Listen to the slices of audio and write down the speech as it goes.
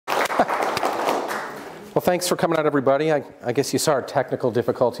Well, thanks for coming out, everybody. I guess you saw our technical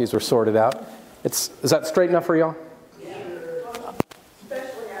difficulties were sorted out. Is that straight enough for y'all? Yeah.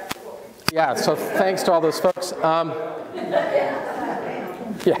 Especially after what Yeah, so thanks to all those folks.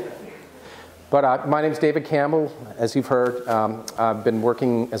 Yeah. But my name's David Campbell, as you've heard. I've been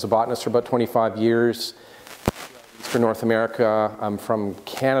working as a botanist for about 25 years for North America. I'm from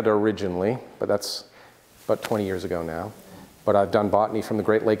Canada originally, but that's about 20 years ago now. But I've done botany from the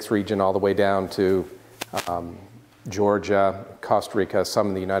Great Lakes region all the way down to Georgia, Costa Rica, some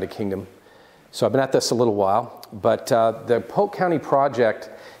in the United Kingdom. So I've been at this a little while. But the Polk County project,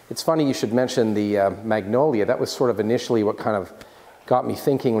 it's funny you should mention the magnolia. That was sort of initially what kind of got me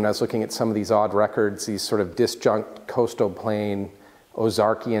thinking when I was looking at some of these odd records, these sort of disjunct coastal plain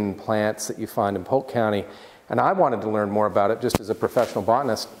Ozarkian plants that you find in Polk County. And I wanted to learn more about it just as a professional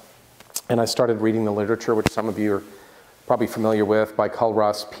botanist. And I started reading the literature, which some of you are probably familiar with, by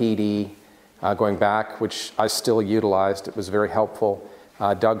Culross Petey, going back, which I still utilized. It was very helpful.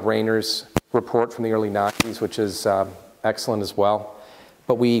 Doug Rayner's report from the early 90s, which is excellent as well.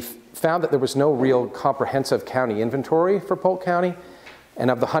 But we found that there was no real comprehensive county inventory for Polk County. And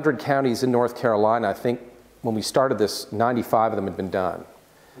of the 100 counties in North Carolina, I think when we started this, 95 of them had been done.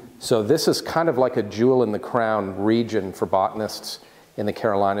 So this is kind of like a jewel in the crown region for botanists in the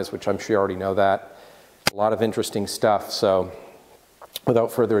Carolinas, which I'm sure you already know that. A lot of interesting stuff. So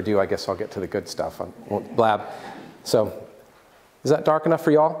without further ado, I guess I'll get to the good stuff. I won't blab. So is that dark enough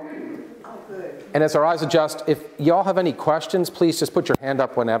for y'all? Oh, good. And as our eyes adjust, if y'all have any questions, please just put your hand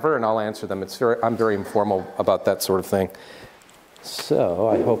up whenever and I'll answer them. I'm very informal about that sort of thing. So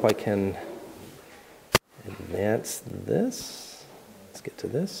I hope I can advance this. Let's get to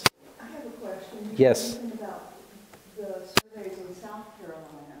this. I have a question. Yes. About the surveys in South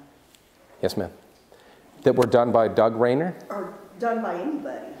Carolina. Yes, ma'am. That were done by Doug Rayner? Or done by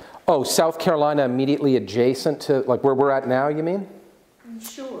anybody. Oh, South Carolina immediately adjacent to, like where we're at now, you mean?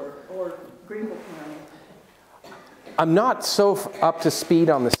 Sure, or Greenville County. I'm not so up to speed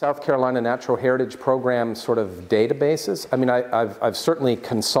on the South Carolina Natural Heritage Program sort of databases. I mean, I've certainly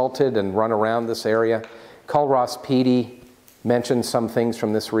consulted and run around this area. Culross Petey mentioned some things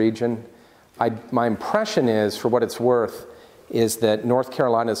from this region. My impression is, for what it's worth, is that North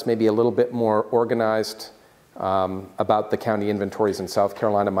Carolina is maybe a little bit more organized about the county inventories than South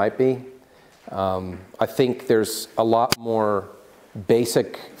Carolina might be. I think there's a lot more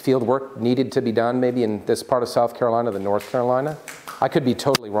basic field work needed to be done maybe in this part of South Carolina than North Carolina. I could be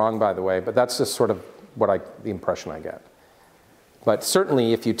totally wrong, by the way, but that's just sort of the impression I get. But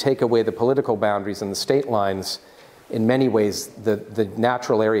certainly if you take away the political boundaries and the state lines, in many ways the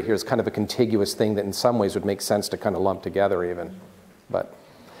natural area here is kind of a contiguous thing that in some ways would make sense to kind of lump together even. But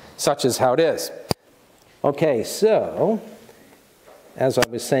such is how it is. Okay, so as I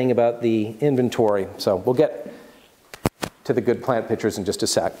was saying about the inventory, so we'll get to the good plant pictures in just a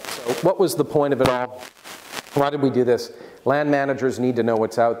sec. So what was the point of it all? Why did we do this? Land managers need to know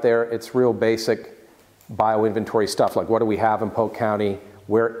what's out there. It's real basic bioinventory stuff, like what do we have in Polk County?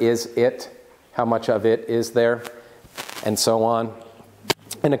 Where is it? How much of it is there? And so on.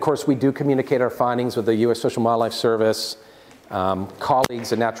 And of course, we do communicate our findings with the U.S. Fish and Wildlife Service,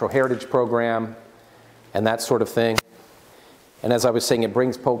 colleagues, a Natural Heritage Program, and that sort of thing. And as I was saying, it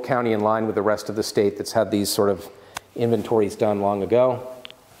brings Polk County in line with the rest of the state that's had these sort of inventories done long ago.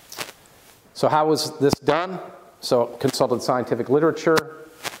 So how was this done? So consulted scientific literature,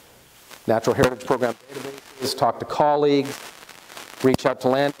 Natural Heritage Program databases, talked to colleagues, reach out to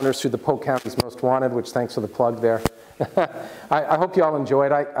landowners through the Polk County's Most Wanted, which thanks for the plug there. I hope you all enjoy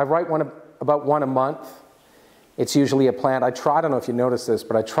it. I write about one a month. It's usually a plant. I don't know if you noticed this,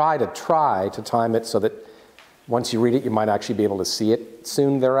 but I try to time it so that once you read it, you might actually be able to see it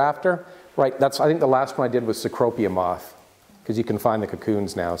soon thereafter. Right, I think the last one I did was Cecropia moth, because you can find the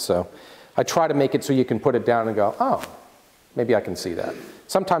cocoons now. So I try to make it so you can put it down and go, oh, maybe I can see that.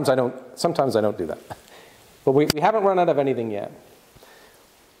 Sometimes I don't do that. But we haven't run out of anything yet.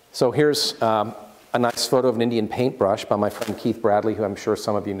 So here's a nice photo of an Indian paintbrush by my friend Keith Bradley, who I'm sure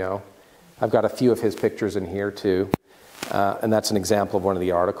some of you know. I've got a few of his pictures in here too. And that's an example of one of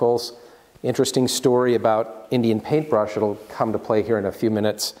the articles. Interesting story about Indian paintbrush. It'll come to play here in a few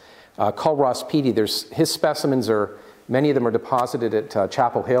minutes. Culross Petey, his specimens many of them are deposited at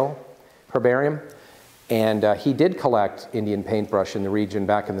Chapel Hill Herbarium. And he did collect Indian paintbrush in the region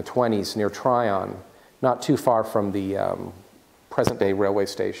back in the 20s near Tryon, not too far from the present-day railway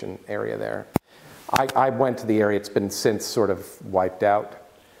station area there. I went to the area. It's been since sort of wiped out.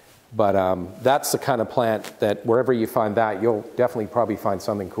 But that's the kind of plant that wherever you find that, you'll definitely probably find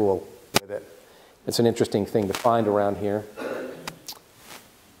something cool with it. It's an interesting thing to find around here.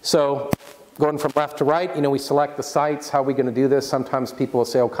 So Going from left to right, you know, we select the sites. How are we going to do this? Sometimes people will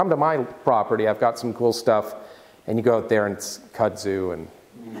say, oh, come to my property. I've got some cool stuff. And you go out there and it's kudzu.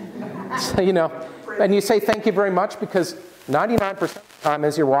 And so, you know, and you say thank you very much because 99% of the time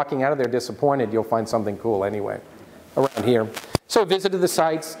as you're walking out of there disappointed, you'll find something cool anyway around here. So I visited the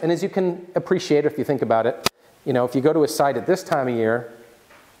sites. And as you can appreciate if you think about it, you know, if you go to a site at this time of year,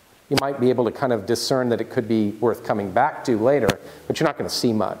 you might be able to kind of discern that it could be worth coming back to later, but you're not going to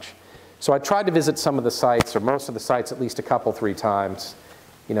see much. So I tried to visit some of the sites, or most of the sites, at least a couple, 3 times.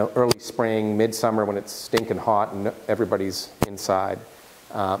 You know, early spring, midsummer when it's stinking hot and everybody's inside,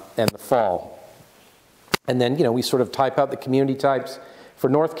 and the fall. And then, you know, we sort of type out the community types. For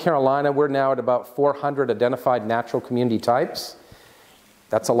North Carolina, we're now at about 400 identified natural community types.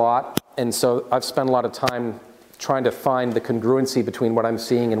 That's a lot. And so I've spent a lot of time trying to find the congruency between what I'm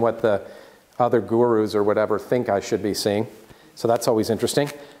seeing and what the other gurus or whatever think I should be seeing. So that's always interesting.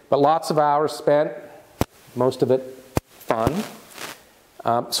 But lots of hours spent, most of it fun.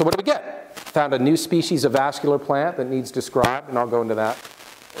 So what do we get? Found a new species of vascular plant that needs described, and I'll go into that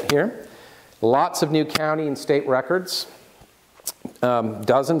here. Lots of new county and state records.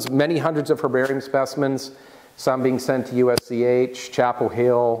 Dozens, many hundreds of herbarium specimens, some being sent to USCH, Chapel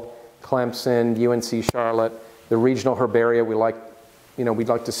Hill, Clemson, UNC Charlotte. The regional herbaria, we'd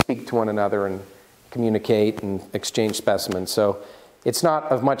like to speak to one another and communicate and exchange specimens. So it's not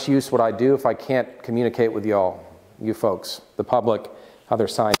of much use what I do if I can't communicate with y'all, you folks, the public, other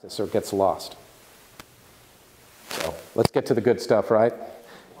scientists, or it gets lost. So let's get to the good stuff, right?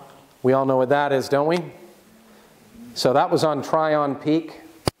 We all know what that is, don't we? So that was on Tryon Peak.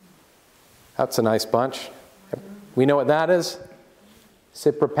 That's a nice bunch. We know what that is?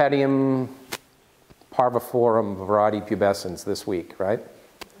 Cypripedium parviforum variety pubescens this week, right?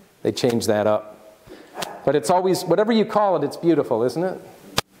 They changed that up. But it's always, whatever you call it, it's beautiful, isn't it?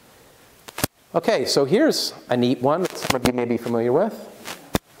 Okay, so here's a neat one that some of you may be familiar with.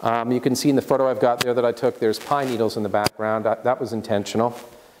 You can see in the photo I've got there that I took, there's pine needles in the background. That was intentional.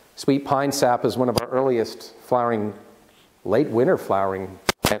 Sweet pine sap is one of our earliest flowering, late winter flowering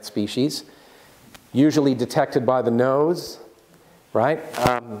plant species, usually detected by the nose, right?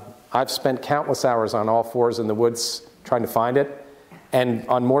 I've spent countless hours on all fours in the woods trying to find it. And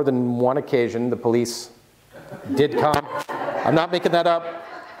on more than one occasion, the police did come. I'm not making that up.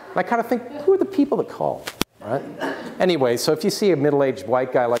 And I kind of think, who are the people that call, right? Anyway, so if you see a middle-aged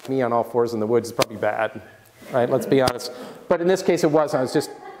white guy like me on all fours in the woods, it's probably bad, right? Let's be honest. But in this case, it wasn't. I was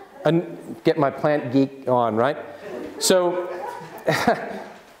just getting my plant geek on, right? So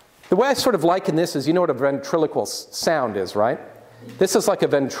the way I sort of liken this is, you know what a ventriloquial sound is, right? This is like a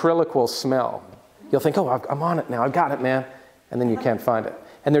ventriloquial smell. You'll think, oh, I'm on it now. I've got it, man. And then you can't find it.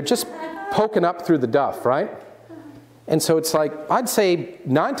 And they're just poking up through the duff, right? And so it's like, I'd say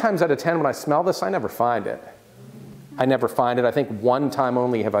 9 times out of 10 when I smell this, I never find it. I never find it. I think one time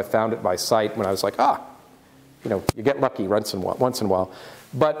only have I found it by sight when I was like, you know, you get lucky once in a while.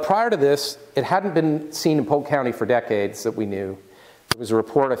 But prior to this, it hadn't been seen in Polk County for decades that we knew. There was a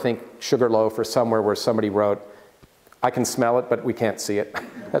report, I think, Sugarloaf or somewhere where somebody wrote, I can smell it, but we can't see it.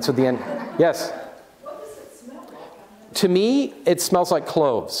 That's at the end. Yes? What does it smell like? To me, it smells like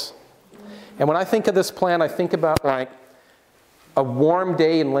cloves. And when I think of this plant, I think about like a warm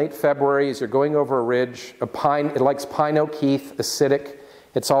day in late February as you're going over a ridge. It likes pine oak heath, acidic.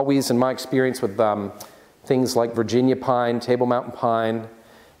 It's always, in my experience, with things like Virginia pine, Table Mountain pine,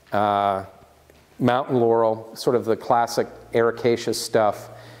 mountain laurel, sort of the classic ericaceous stuff.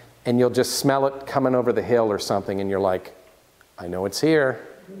 And you'll just smell it coming over the hill or something, and you're like, I know it's here.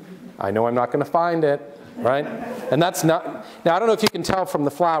 I know I'm not going to find it, right? And that's not, now I don't know if you can tell from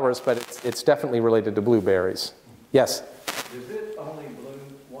the flowers, but it's definitely related to blueberries. Yes? Does it only bloom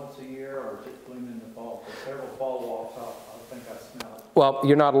once a year, or does it bloom in the fall? For several fall walks, I think I smell it. Well,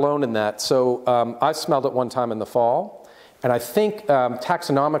 you're not alone in that. So I smelled it one time in the fall. And I think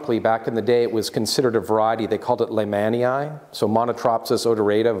taxonomically, back in the day, it was considered a variety. They called it Lehmannii, so Monotropsis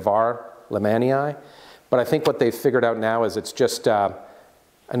odorata var. Lehmannii. But I think what they've figured out now is it's just an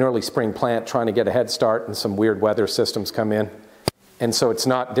early spring plant trying to get a head start, and some weird weather systems come in. And so it's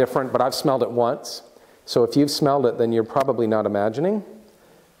not different, but I've smelled it once. So if you've smelled it, then you're probably not imagining.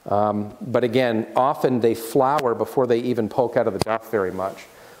 But again, often they flower before they even poke out of the duff very much.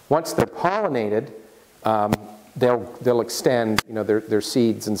 Once they're pollinated, they'll extend, you know, their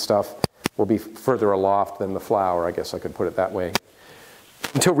seeds and stuff will be further aloft than the flower, I guess I could put it that way.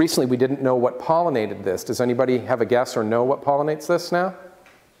 Until recently, we didn't know what pollinated this. Does anybody have a guess or know what pollinates this now?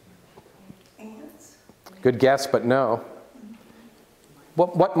 Ants? Good guess, but no.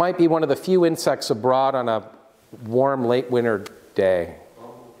 What might be one of the few insects abroad on a warm late winter day?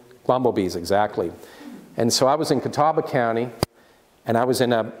 Bumblebees, exactly. And so I was in Catawba County, and I was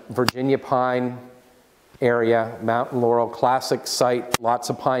in a Virginia pine area, mountain laurel, classic site, lots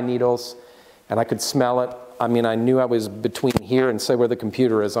of pine needles, and I could smell it. I mean, I knew I was between here and say where the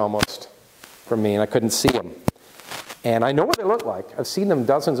computer is almost from me, and I couldn't see them. And I know what they look like. I've seen them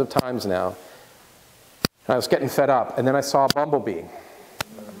dozens of times now. And I was getting fed up, and then I saw a bumblebee.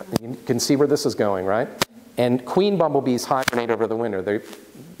 You can see where this is going, right? And queen bumblebees hibernate over the winter.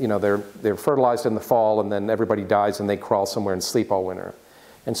 They're fertilized in the fall, and then everybody dies, and they crawl somewhere and sleep all winter.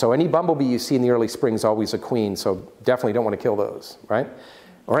 And so any bumblebee you see in the early spring is always a queen, so definitely don't want to kill those, right?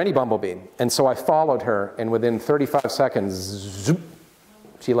 Or any bumblebee. And so I followed her, and within 35 seconds, zoop,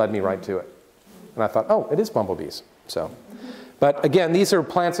 she led me right to it. And I thought, oh, it is bumblebees. So, but again, these are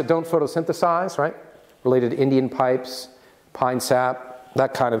plants that don't photosynthesize, right? Related to Indian pipes, pine sap,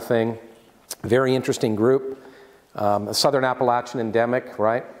 that kind of thing. Very interesting group. A southern Appalachian endemic,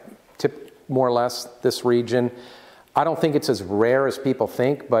 right? More or less this region. I don't think it's as rare as people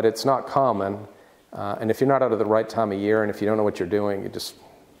think, but it's not common. And if you're not out at the right time of year, and if you don't know what you're doing,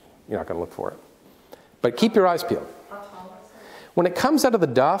 you're not going to look for it. But keep your eyes peeled. When it comes out of the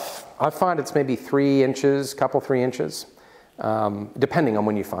duff, I find it's maybe 3 inches, couple 3 inches, depending on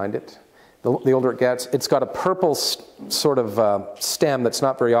when you find it. The older it gets, it's got a purple sort of stem that's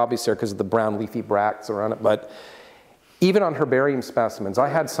not very obvious there because of the brown leafy bracts around it. But even on herbarium specimens, I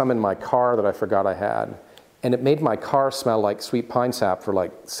had some in my car that I forgot I had, and it made my car smell like sweet pine sap for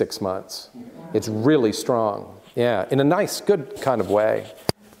like 6 months. It's really strong, yeah, in a nice, good kind of way.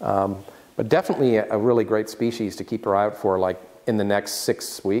 But definitely a really great species to keep your eye out for, like in the next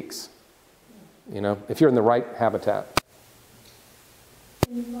 6 weeks. You know, if you're in the right habitat.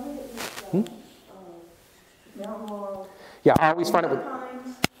 Can you find it with mountain laurel? Yeah, I always find it with.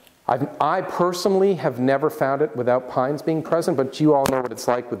 I personally have never found it without pines being present, but you all know what it's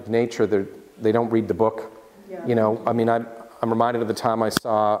like with nature. They don't read the book. Yeah. You know, I mean, I'm reminded of the time I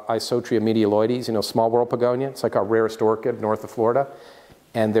saw Isotria medialoides, you know, small world begonia. It's like our rarest orchid north of Florida.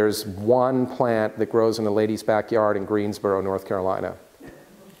 And there's one plant that grows in a lady's backyard in Greensboro, North Carolina.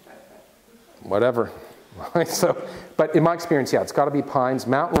 Whatever. So, but in my experience, yeah, it's got to be pines.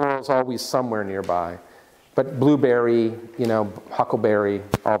 Mountain laurel is always somewhere nearby. But blueberry, you know, huckleberry,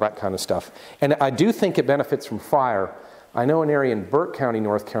 all that kind of stuff. And I do think it benefits from fire. I know an area in Burke County,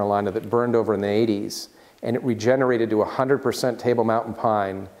 North Carolina that burned over in the 80s, and it regenerated to 100% Table Mountain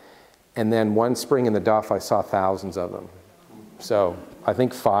pine. And then one spring in the duff, I saw thousands of them. So I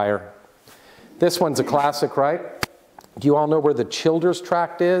think fire. This one's a classic, right? Do you all know where the Childers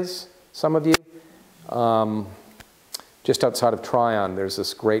Tract is? Some of you? Just outside of Tryon, there's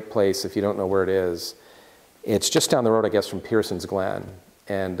this great place, if you don't know where it is. It's just down the road, I guess, from Pearson's Glen.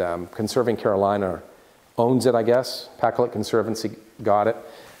 And Conserving Carolina owns it, I guess. Pacolet Conservancy got it.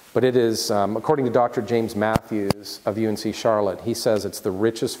 But it is, according to Dr. James Matthews of UNC Charlotte, he says it's the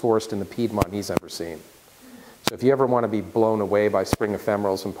richest forest in the Piedmont he's ever seen. So if you ever want to be blown away by spring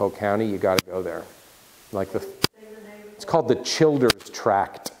ephemerals in Polk County, you got to go there. Like it's called the Childers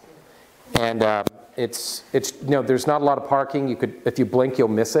Tract. And it's you know, there's not a lot of parking. You could, if you blink, you'll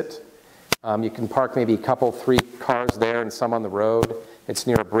miss it. You can park maybe a couple, 3 cars there and some on the road. It's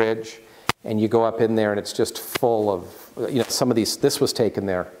near a bridge. And you go up in there and it's just full of, you know, some of these, this was taken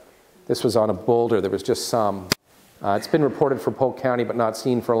there. This was on a boulder. There was just some. It's been reported for Polk County but not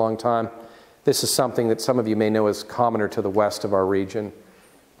seen for a long time. This is something that some of you may know is commoner to the west of our region.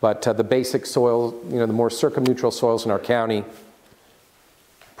 But the basic soil, you know, the more circumneutral soils in our county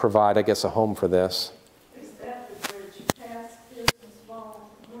provide, I guess, a home for this. Is that the bridge past Pearson's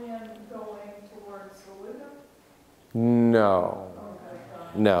Glen going towards Saluda? No.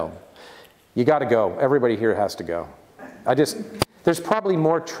 Okay. No. You got to go. Everybody here has to go. There's probably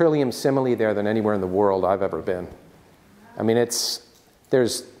more Trillium simile there than anywhere in the world I've ever been. I mean,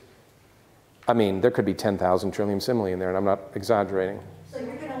 there could be 10,000 Trillium simile in there, and I'm not exaggerating. So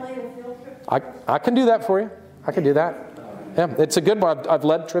you're going to lead a field trip? I can do that for you. I can do that. Yeah, it's a good one. I've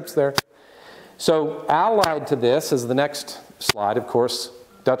led trips there. So allied to this is the next slide, of course,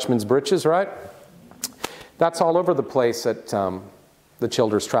 Dutchman's breeches, right? That's all over the place at the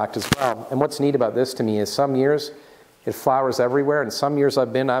Childers Tract as well. And what's neat about this to me is some years it flowers everywhere, and some years I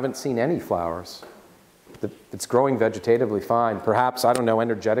haven't seen any flowers. It's growing vegetatively fine. Perhaps, I don't know,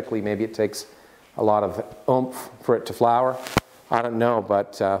 energetically, maybe it takes a lot of oomph for it to flower. I don't know,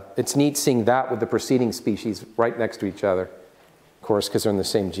 but it's neat seeing that with the preceding species right next to each other. Of course, because they're in the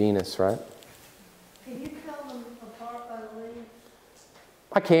same genus, right? Can you tell them apart by leaves?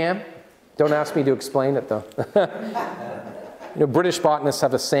 I can. Don't ask me to explain it, though. You know, British botanists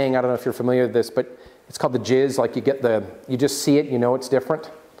have a saying, I don't know if you're familiar with this, but it's called the jizz. Like you just see it, you know it's different.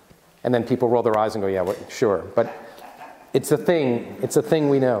 And then people roll their eyes and go, yeah, well, sure. But it's a thing. It's a thing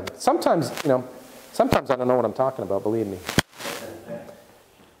we know. Sometimes, you know, sometimes I don't know what I'm talking about, believe me.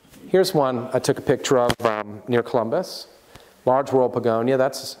 Here's one I took a picture of near Columbus. Large world begonia.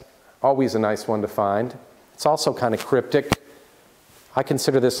 That's always a nice one to find. It's also kind of cryptic. I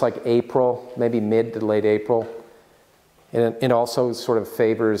consider this like April, maybe mid to late April. And it also sort of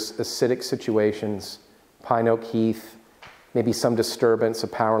favors acidic situations, pine oak heath, maybe some disturbance, a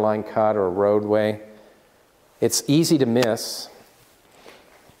power line cut or a roadway. It's easy to miss.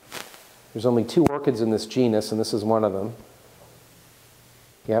 There's only 2 orchids in this genus, and this is one of them.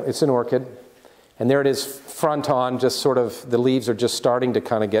 Yeah, it's an orchid. And there it is front on, just sort of, the leaves are just starting to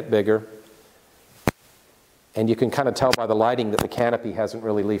kind of get bigger. And you can kind of tell by the lighting that the canopy hasn't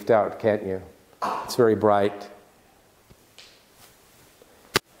really leafed out, can't you? It's very bright.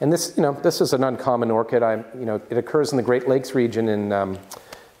 And this, you know, this is an uncommon orchid. You know, it occurs in the Great Lakes region in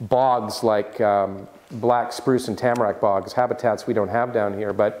bogs like black spruce and tamarack bogs, habitats we don't have down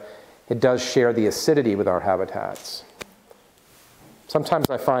here, but it does share the acidity with our habitats. Sometimes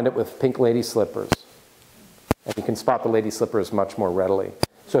I find it with pink lady slippers, and you can spot the lady slippers much more readily.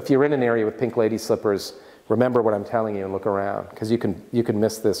 So if you're in an area with pink lady slippers, remember what I'm telling you and look around, because you can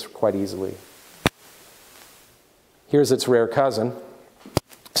miss this quite easily. Here's its rare cousin,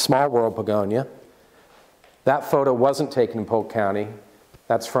 small world begonia. That photo wasn't taken in Polk County.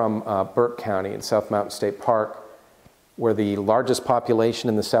 That's from Burke County in South Mountain State Park, where the largest population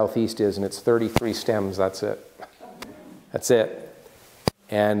in the southeast is, and it's 33 stems, that's it. That's it.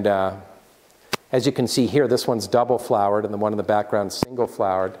 And as you can see here, this one's double flowered, and the one in the background single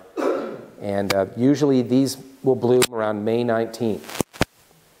flowered. And usually these will bloom around May 19th.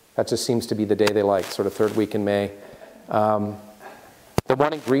 That just seems to be the day they like, sort of 3rd week in May. The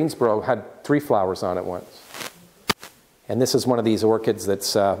one in Greensboro had 3 flowers on it once. And this is one of these orchids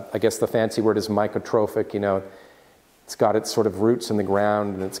that's, I guess the fancy word is mycotrophic. You know, it's got its sort of roots in the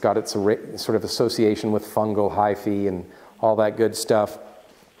ground, and it's got its sort of association with fungal hyphae and all that good stuff.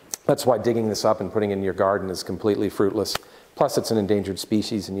 That's why digging this up and putting it in your garden is completely fruitless. Plus, it's an endangered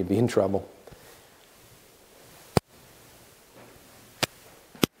species, and you'd be in trouble.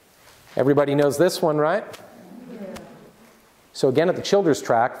 Everybody knows this one, right? So again, at the Childers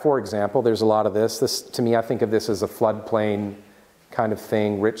Tract, for example, there's a lot of this. This, to me, I think of this as a floodplain kind of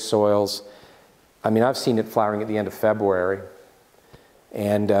thing, rich soils. I mean, I've seen it flowering at the end of February.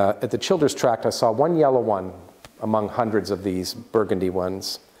 And at the Childers Tract, I saw one yellow one among hundreds of these burgundy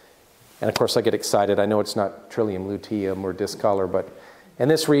ones. And of course, I get excited. I know it's not Trillium luteum or discolor, but in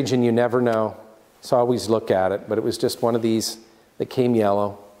this region, you never know. So I always look at it. But it was just one of these that came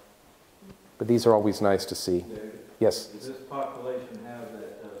yellow. But these are always nice to see. David, yes? does this population have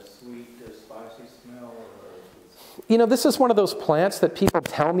that sweet, spicy smell? Or you know, this is one of those plants that people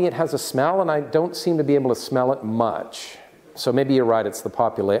tell me it has a smell, and I don't seem to be able to smell it much. So maybe you're right, it's the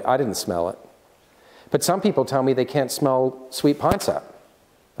population. I didn't smell it. But some people tell me they can't smell sweet pine sap.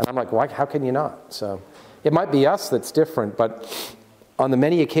 And I'm like, why? How can you not? So it might be us that's different, but on the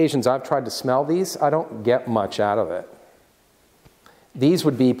many occasions I've tried to smell these, I don't get much out of it. These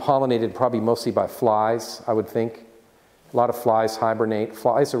would be pollinated probably mostly by flies, I would think. A lot of flies hibernate.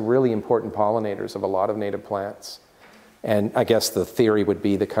 Flies are really important pollinators of a lot of native plants. And I guess the theory would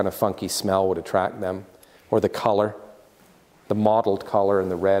be the kind of funky smell would attract them, or the color. The mottled color in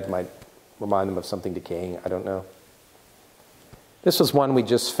the red might remind them of something decaying. I don't know. This was one we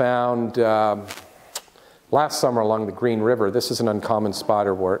just found last summer along the Green River. This is an uncommon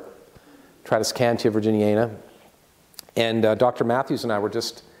spiderwort, Tradescantia virginiana. And Dr. Matthews and I were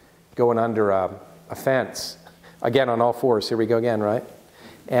just going under a fence, again on all fours. Here we go again, right?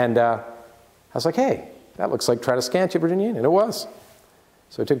 And I was like, hey, that looks like Tradescantia virginiana. And it was.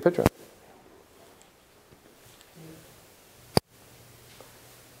 So I took a picture of it.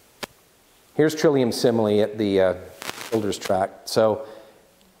 Here's Trillium simile at the Childers Tract. So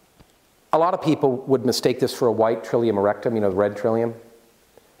a lot of people would mistake this for a white Trillium erectum, you know, the red Trillium.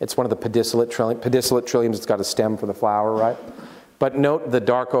 It's one of the pedicellate trilliums. It's got a stem for the flower, right? But note the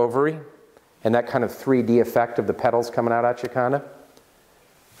dark ovary and that kind of 3D effect of the petals coming out at you, kind of.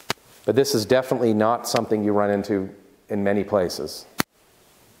 But this is definitely not something you run into in many places.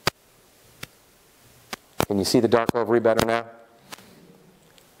 Can you see the dark ovary better now?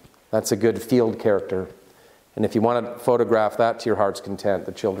 That's a good field character. And if you want to photograph that to your heart's content,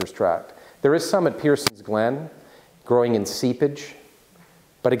 the Childers Tract. There is some at Pearson's Glen, growing in seepage.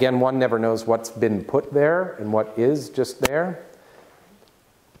 But again, one never knows what's been put there and what is just there.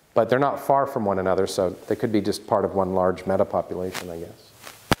 But they're not far from one another, so they could be just part of one large metapopulation, I guess.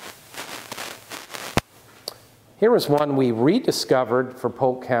 Here was one we rediscovered for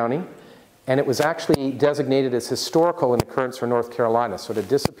Polk County, and it was actually designated as historical in occurrence for North Carolina. So it had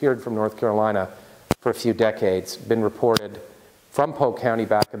disappeared from North Carolina for a few decades, been reported from Polk County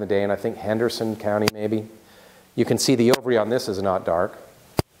back in the day, and I think Henderson County maybe. You can see the ovary on this is not dark.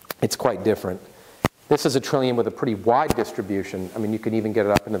 It's quite different. This is a trillium with a pretty wide distribution. I mean, you can even get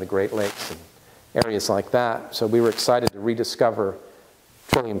it up into the Great Lakes and areas like that. So we were excited to rediscover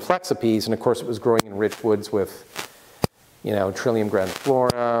Trillium flexipes, and of course it was growing in rich woods with, you know, Trillium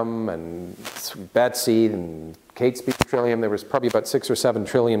grandiflorum and Sweet Betsy and Catesby Trillium. There was probably about 6 or 7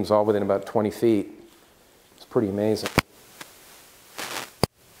 trilliums all within about 20 feet. It's pretty amazing.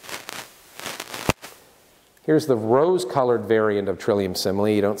 Here's the rose-colored variant of Trillium simile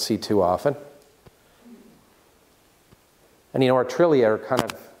you don't see too often. And you know, our Trillia are kind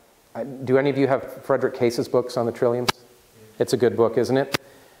of, do any of you have Frederick Case's books on the Trilliums? It's a good book, isn't it?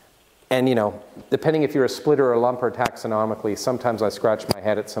 And you know, depending if you're a splitter or a lumper taxonomically, sometimes I scratch my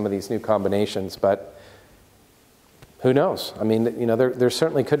head at some of these new combinations, but who knows? I mean, you know, there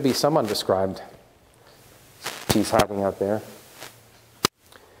certainly could be some undescribed species hiding out there.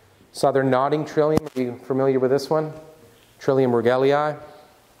 Southern nodding trillium, are you familiar with this one? Trillium regelii.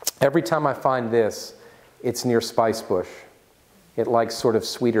 Every time I find this, it's near spice bush. It likes sort of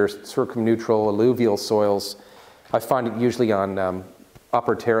sweeter circumneutral alluvial soils. I find it usually on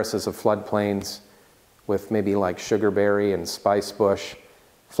upper terraces of floodplains with maybe like sugarberry and spice bush,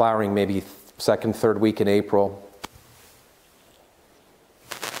 flowering maybe second, third week in April.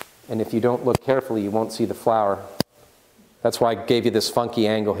 And if you don't look carefully, you won't see the flower. That's why I gave you this funky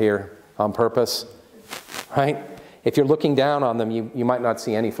angle here on purpose, right? If you're looking down on them, you might not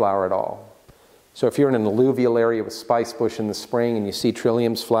see any flower at all. So if you're in an alluvial area with spice bush in the spring and you see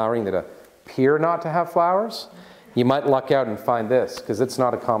trilliums flowering that appear not to have flowers, you might luck out and find this, because it's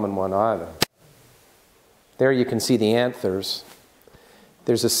not a common one either. There you can see the anthers.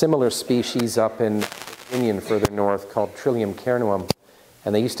 There's a similar species up in Indian further north called Trillium carnuum,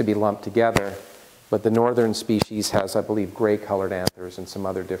 and they used to be lumped together, but the northern species has, I believe, gray-colored anthers and some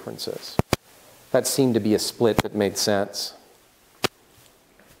other differences. That seemed to be a split that made sense.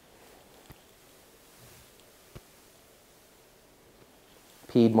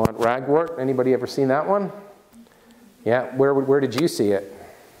 Piedmont ragwort, anybody ever seen that one? Yeah, where did you see it?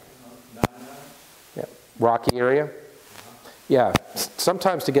 Yeah, rocky area? Yeah,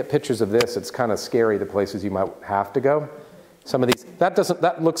 sometimes to get pictures of this, it's kind of scary, the places you might have to go. Some of these,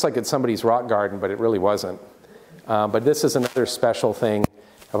 that looks like it's somebody's rock garden, but it really wasn't. But this is another special thing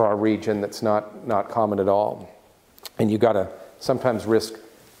of our region that's not common at all. And you gotta sometimes risk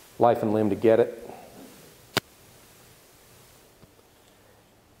life and limb to get it.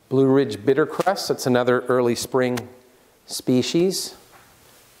 Blue Ridge bittercress, that's another early spring species,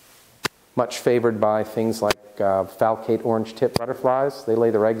 much favored by things like falcate orange tip butterflies. They lay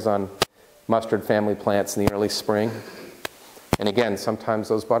their eggs on mustard family plants in the early spring. And again, sometimes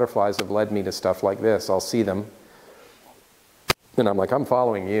those butterflies have led me to stuff like this. I'll see them, and I'm like, I'm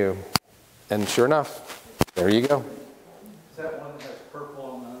following you. And sure enough, there you go. Is that one that has purple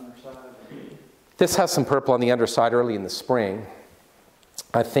on the underside? This has some purple on the underside early in the spring.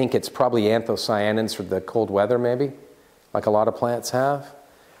 I think it's probably anthocyanins for the cold weather maybe, like a lot of plants have.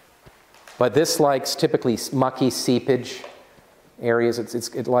 But this likes typically mucky seepage areas.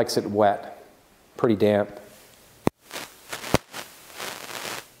 It likes it wet, pretty damp.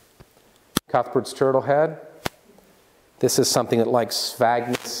 Cuthbert's turtlehead. This is something that likes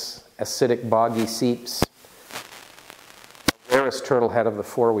sphagnous, acidic, boggy seeps. The rarest turtlehead of the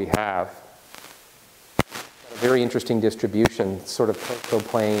 4 we have. A very interesting distribution, sort of coastal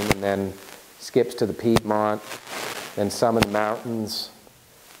plain, and then skips to the Piedmont, then some in the mountains.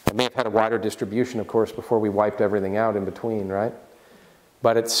 It may have had a wider distribution, of course, before we wiped everything out in between, right?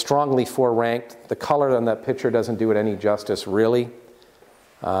 But it's strongly 4-ranked. The color on that picture doesn't do it any justice, really.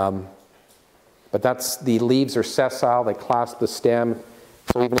 But the leaves are sessile, they clasp the stem.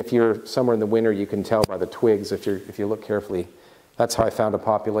 So even if you're somewhere in the winter, you can tell by the twigs if you look carefully. That's how I found a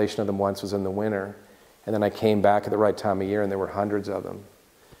population of them once, was in the winter. And then I came back at the right time of year and there were hundreds of them.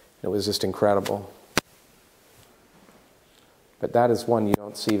 It was just incredible. But that is one you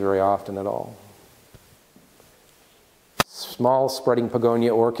don't see very often at all. Small spreading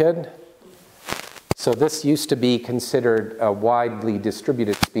pogonia orchid. So this used to be considered a widely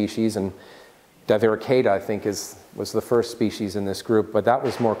distributed species, and Divaricata, I think, was the first species in this group, but that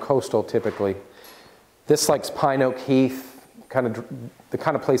was more coastal typically. This likes pine oak heath, the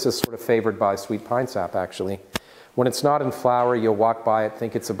kind of places sort of favored by sweet pine sap, actually. When it's not in flower, you'll walk by it,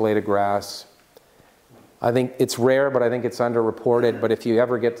 think it's a blade of grass. I think it's rare, but I think it's underreported. But if you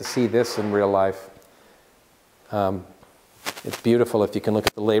ever get to see this in real life, It's beautiful if you can look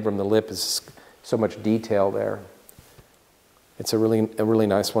at the labrum. The lip is so much detail there. It's a really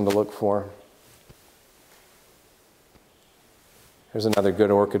nice one to look for. Here's another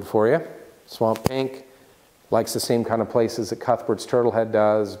good orchid for you. Swamp pink. Likes the same kind of places that Cuthbert's turtlehead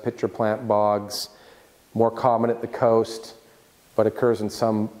does. Pitcher plant bogs. More common at the coast, but occurs in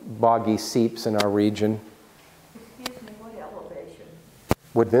some boggy seeps in our region. Excuse me, what elevation?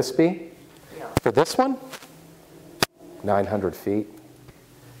 Would this be? Yeah. For this one? 900 feet.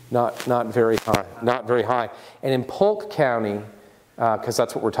 Not very high. Not very high. And in Polk County, because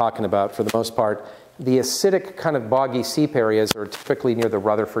that's what we're talking about for the most part, the acidic kind of boggy seep areas are typically near the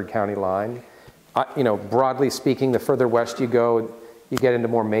Rutherford County line. You know, broadly speaking, the further west you go, you get into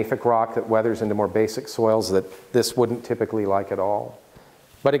more mafic rock that weathers into more basic soils that this wouldn't typically like at all.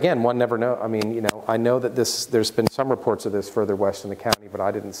 But again, one never knows. I mean, you know, I know that there's been some reports of this further west in the county, but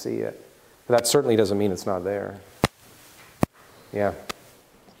I didn't see it. But that certainly doesn't mean it's not there. Yeah,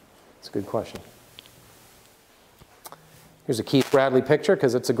 it's a good question. Here's a Keith Bradley picture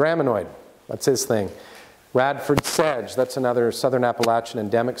because it's a graminoid. That's his thing. Radford sedge, that's another southern Appalachian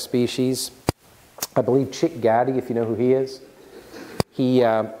endemic species. I believe Chick Gaddy, if you know who he is. He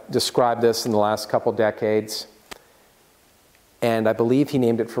described this in the last couple decades. And I believe he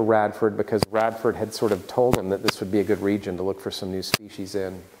named it for Radford because Radford had sort of told him that this would be a good region to look for some new species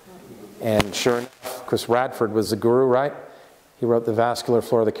in. And sure enough, Chris Radford was the guru, right? He wrote the Vascular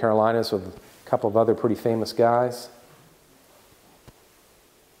Flora of the Carolinas with a couple of other pretty famous guys.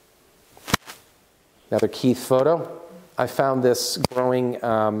 Another Keith photo. I found this growing,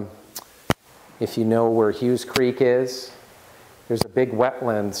 if you know where Hughes Creek is, there's a big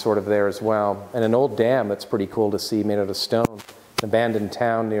wetland sort of there as well. And an old dam that's pretty cool to see made out of stone. An abandoned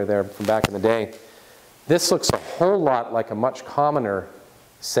town near there from back in the day. This looks a whole lot like a much commoner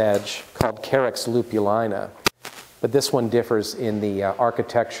sedge called Carex lupulina. But this one differs in the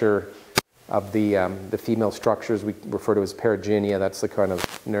architecture of the female structures we refer to as perigynia. That's the kind of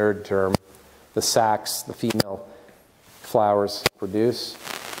nerd term. The sacs the female flowers produce.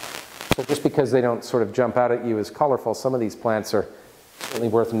 So just because they don't sort of jump out at you as colorful, some of these plants are certainly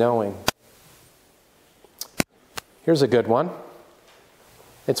worth knowing. Here's a good one.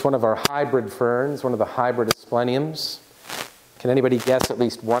 It's one of our hybrid ferns, one of the hybrid aspleniums. Can anybody guess at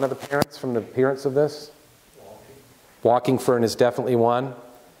least one of the parents from the appearance of this? Walking fern is definitely one.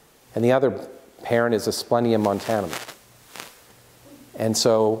 And the other parent is Asplenium montanum. And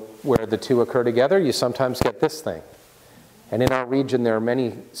so where the two occur together, you sometimes get this thing. And in our region, there are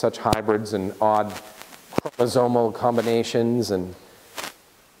many such hybrids and odd chromosomal combinations. And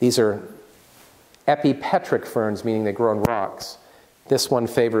these are epipetric ferns, meaning they grow in rocks. This one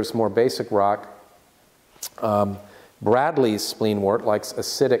favors more basic rock. Bradley's spleenwort likes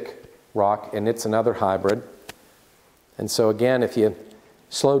acidic rock, and it's another hybrid. And so again, if you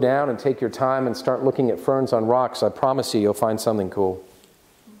slow down and take your time and start looking at ferns on rocks, I promise you'll find something cool.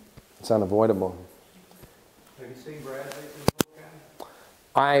 It's unavoidable. Have you seen Bradley in Polk County?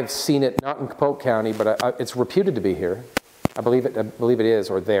 I've seen it not in Polk County, but it's reputed to be here. I believe it is,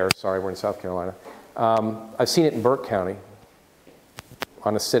 or there. Sorry, we're in South Carolina. I've seen it in Burke County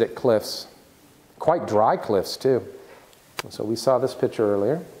on acidic cliffs. Quite dry cliffs, too. So we saw this picture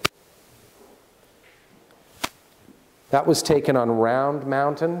earlier. That was taken on Round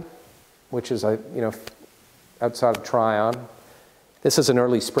Mountain, which is outside of Tryon. This is an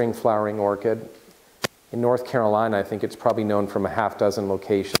early spring flowering orchid. In North Carolina, I think it's probably known from a half dozen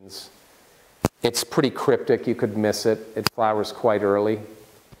locations. It's pretty cryptic. You could miss it. It flowers quite early.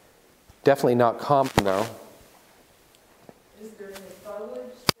 Definitely not common, though. Is there any foliage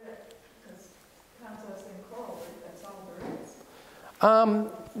that, because processing coral, that's all there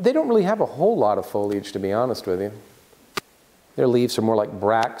is? They don't really have a whole lot of foliage, to be honest with you. Their leaves are more like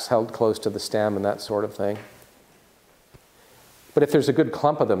bracts held close to the stem and that sort of thing. But if there's a good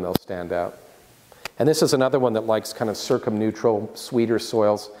clump of them, they'll stand out. And this is another one that likes kind of circumneutral, sweeter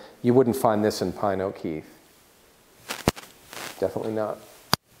soils. You wouldn't find this in pine oak heath. Definitely not.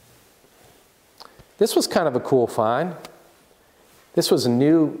 This was kind of a cool find. This was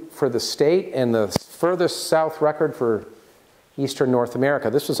new for the state and the furthest south record for eastern North America.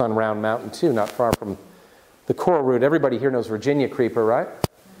 This was on Round Mountain too, not far from the coral root. Everybody here knows Virginia creeper, right?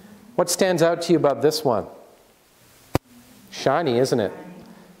 What stands out to you about this one? Shiny, isn't it?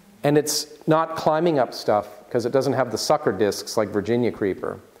 And it's not climbing up stuff because it doesn't have the sucker discs like Virginia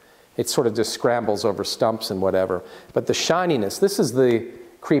creeper. It sort of just scrambles over stumps and whatever. But the shininess, this is the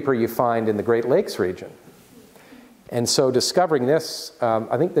creeper you find in the Great Lakes region. And so discovering this,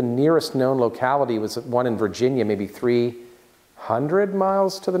 I think the nearest known locality was one in Virginia, maybe 300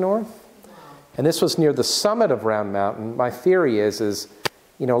 miles to the north. And this was near the summit of Round Mountain. My theory is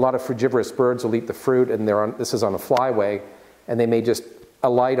you know, a lot of frugivorous birds will eat the fruit, and this is on a flyway, and they may just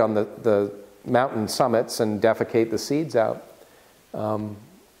alight on the mountain summits and defecate the seeds out.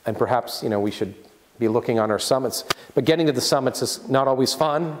 And perhaps, you know, we should be looking on our summits. But getting to the summits is not always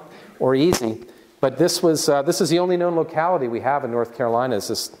fun or easy. But this is the only known locality we have in North Carolina, is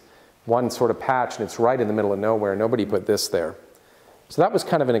this one sort of patch, and it's right in the middle of nowhere. Nobody put this there. So that was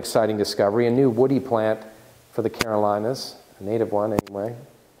kind of an exciting discovery, a new woody plant for the Carolinas, a native one anyway.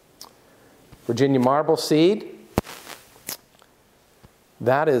 Virginia marble seed.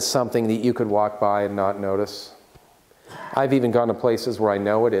 That is something that you could walk by and not notice. I've even gone to places where I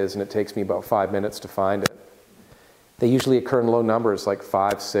know it is, and it takes me about 5 minutes to find it. They usually occur in low numbers, like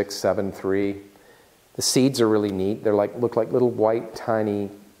 5, 6, 7, 3. The seeds are really neat. They're like, look like little white, tiny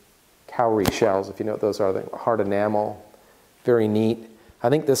cowrie shells, if you know what those are. They're hard enamel, very neat. I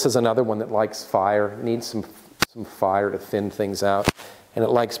think this is another one that likes fire. It needs some fire to thin things out, and it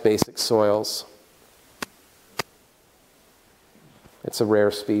likes basic soils. It's a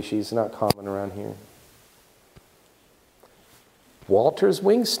rare species, not common around here. Walter's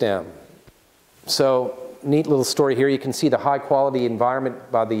wingstem. So, neat little story here. You can see the high quality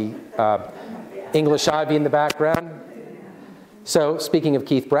environment by the English ivy in the background. So, speaking of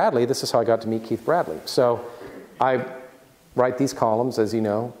Keith Bradley, this is how I got to meet Keith Bradley. So, I write these columns, as you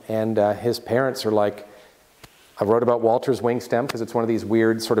know, and his parents are like, I wrote about Walter's wingstem because it's one of these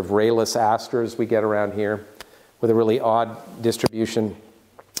weird sort of rayless asters we get around here with a really odd distribution,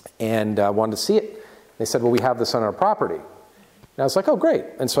 and wanted to see it. They said, well, we have this on our property. And I was like, oh, great.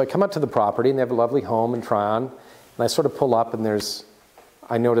 And so I come up to the property, and they have a lovely home in Tryon, and I sort of pull up, and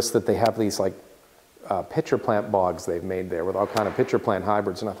I noticed that they have these like pitcher plant bogs they've made there with all kind of pitcher plant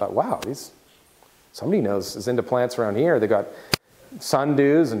hybrids, and I thought, wow, somebody is into plants around here. They got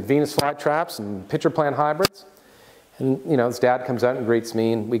sundews and Venus flytraps and pitcher plant hybrids. And, you know, his dad comes out and greets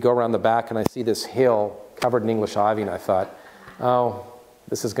me, and we go around the back, and I see this hill covered in English ivy, and I thought, oh,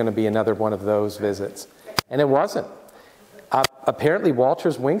 this is going to be another one of those visits. And it wasn't. Apparently,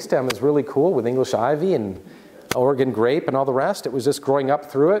 Walter's wingstem is really cool with English ivy and Oregon grape and all the rest. It was just growing up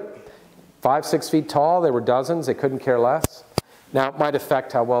through it, 5, 6 feet tall. There were dozens. They couldn't care less. Now, it might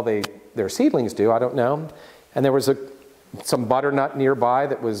affect how well their seedlings do. I don't know. And there was some butternut nearby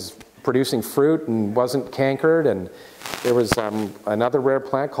that was producing fruit and wasn't cankered. And there was another rare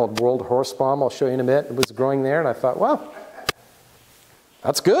plant called world horsebalm. I'll show you in a minute. It was growing there, and I thought, well,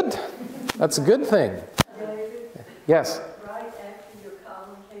 that's good. That's a good thing. David, yes? right after your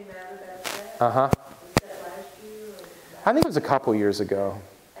column came out about that, Uh-huh. was that last year? Or I think it was a couple years ago.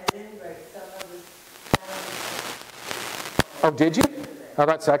 at any rate, some of us Oh, did you? Oh,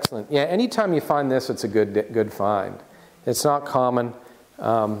 that's excellent. Yeah, anytime you find this, it's a good find. It's not common.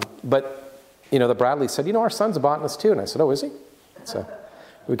 But, you know, the Bradley said, you know, our son's a botanist too. And I said, oh, is he? So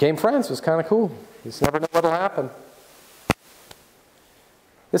we became friends. It was kind of cool. You just never know what'll happen.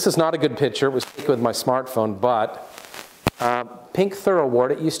 This is not a good picture. It was taken with my smartphone, but pink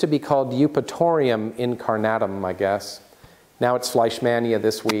thoroughwort. It used to be called Eupatorium incarnatum, I guess. Now it's Fleischmannia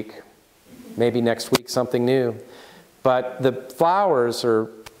this week. Maybe next week something new. But the flowers are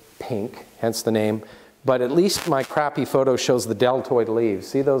pink, hence the name. But at least my crappy photo shows the deltoid leaves.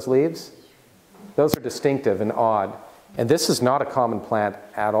 See those leaves? Those are distinctive and odd. And this is not a common plant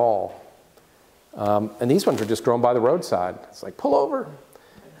at all. And these ones are just grown by the roadside. It's like, pull over.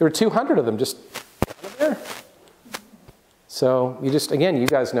 There were 200 of them just kind of there. So again, you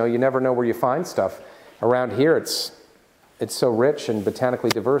guys know, you never know where you find stuff. Around here, it's so rich and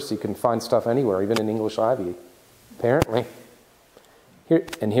botanically diverse, you can find stuff anywhere, even in English ivy, apparently.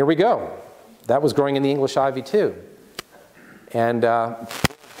 Here we go. That was growing in the English ivy too. And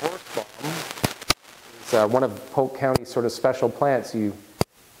horsebalm is one of Polk County's sort of special plants you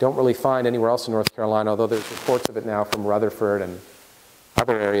don't really find anywhere else in North Carolina, although there's reports of it now from Rutherford and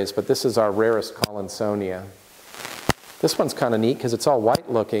other areas, but this is our rarest Collinsonia. This one's kind of neat because it's all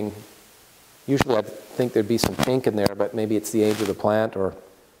white looking. Usually I'd think there'd be some pink in there, but maybe it's the age of the plant or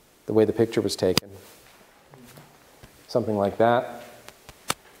the way the picture was taken. Something like that.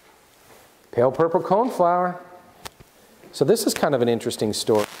 Pale purple coneflower. So this is kind of an interesting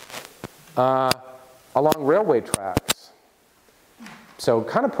story. Along railway tracks. So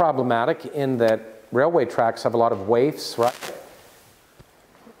kind of problematic in that railway tracks have a lot of waifs, right?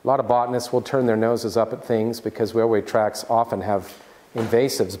 A lot of botanists will turn their noses up at things because railway tracks often have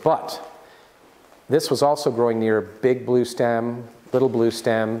invasives, but this was also growing near big blue stem, little blue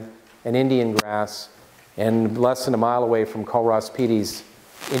stem, and Indian grass, and less than a mile away from Colross Petey's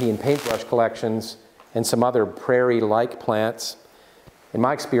Indian paintbrush collections and some other prairie-like plants. In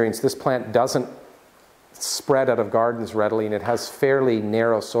my experience, this plant doesn't spread out of gardens readily, and it has fairly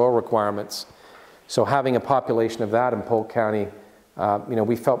narrow soil requirements. So having a population of that in Polk County,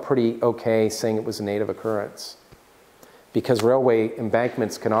 we felt pretty okay saying it was a native occurrence, because railway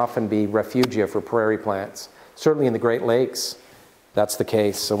embankments can often be refugia for prairie plants. Certainly in the Great Lakes, that's the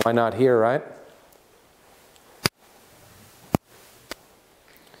case. So why not here, right?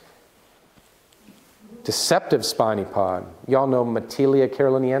 Deceptive spiny pod. You all know Matelia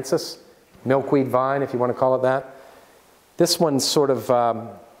caroliniensis, milkweed vine, if you want to call it that. This one's sort of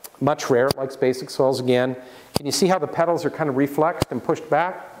much rarer, likes basic soils again. Can you see how the petals are kind of reflexed and pushed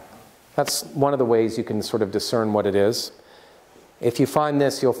back? That's one of the ways you can sort of discern what it is. If you find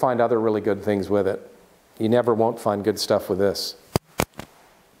this, you'll find other really good things with it. You never won't find good stuff with this.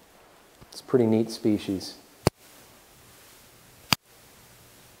 It's a pretty neat species.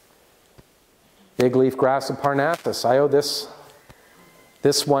 Big leaf grass of Parnassus. I owe this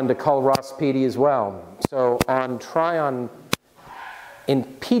one to Cull Ross Petey as well. So on Tryon, in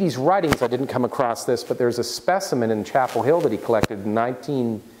Petey's writings, I didn't come across this, but there's a specimen in Chapel Hill that he collected in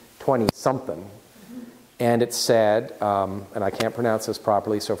 1920-something. And it said, and I can't pronounce this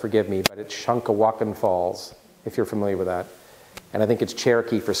properly, so forgive me, but it's Shunkawakan Falls, if you're familiar with that. And I think it's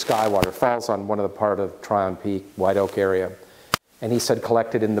Cherokee for Skywater. Falls on one of the part of Tryon Peak, White Oak area. And he said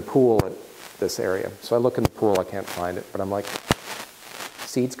collected in the pool at this area. So I look in the pool, I can't find it, but I'm like,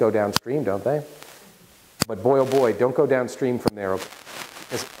 seeds go downstream, don't they? But boy, oh boy, don't go downstream from there.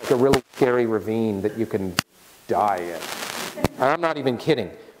 It's like a really scary ravine that you can die in. I'm not even kidding,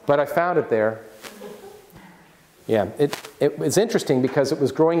 but I found it there. Yeah, it was interesting because it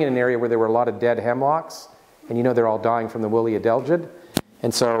was growing in an area where there were a lot of dead hemlocks, and they're all dying from the woolly adelgid.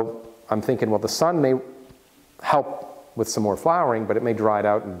 And so I'm thinking, well, the sun may help with some more flowering, but it may dry it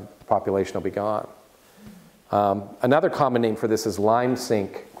out and the population will be gone. Another common name for this is lime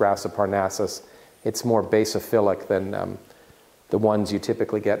sink grass of Parnassus. It's more basophilic than the ones you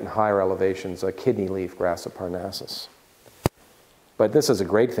typically get in higher elevations, a kidney leaf grass of Parnassus. But this is a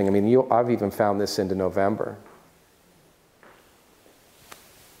great thing. I mean, I've even found this into November.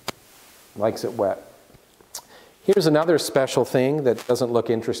 Likes it wet. Here's another special thing that doesn't look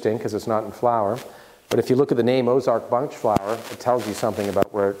interesting because it's not in flower. But if you look at the name Ozark bunch flower, it tells you something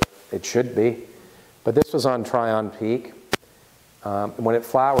about where it should be. But this was on Tryon Peak. When it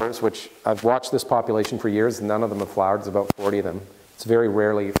flowers, which I've watched this population for years, and none of them have flowered, there's about 40 of them. It's a very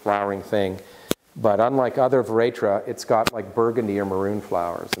rarely flowering thing. But unlike other Veratria, it's got like burgundy or maroon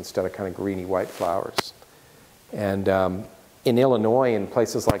flowers instead of kind of greeny white flowers. And in Illinois and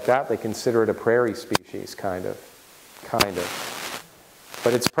places like that, they consider it a prairie species, kind of.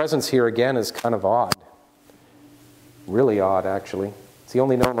 But its presence here again is kind of odd. Really odd, actually. It's the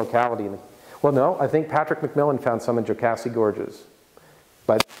only known locality. Well, no, I think Patrick McMillan found some in Jocassee Gorges.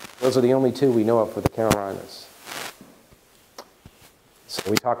 But those are the only two we know of for the Carolinas. So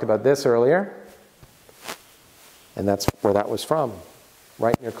we talked about this earlier. And that's where that was from.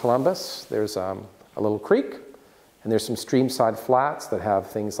 Right near Columbus, there's a little creek. And there's some streamside flats that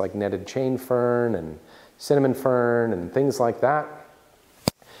have things like netted chain fern and cinnamon fern and things like that.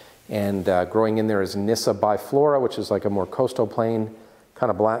 And growing in there is Nyssa biflora, which is like a more coastal plain, kind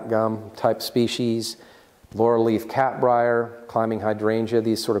of black gum type species. Laurel leaf catbrier, climbing hydrangea,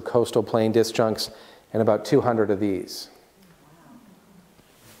 these sort of coastal plain disjuncts, and about 200 of these.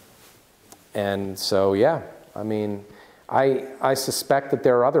 And so, yeah, I mean, I suspect that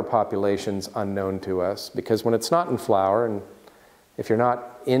there are other populations unknown to us, because when it's not in flower, and if you're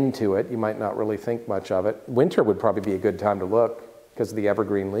not into it, you might not really think much of it. Winter would probably be a good time to look because of the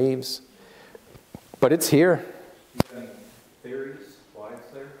evergreen leaves. But it's here. You have any theories why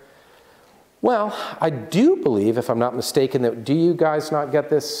it's there? Well, I do believe, if I'm not mistaken, that do you guys not get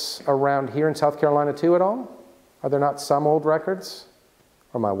this around here in South Carolina too at all? Are there not some old records?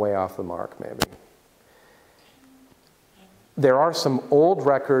 Or am I way off the mark, maybe? There are some old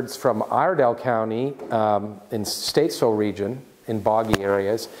records from Iredell County in Statesville region, in boggy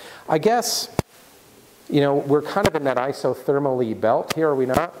areas. I guess, we're kind of in that isothermally belt here, are we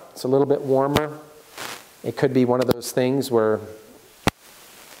not? It's a little bit warmer. It could be one of those things where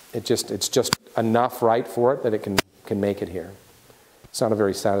it's just enough right for it that it can make it here. It's not a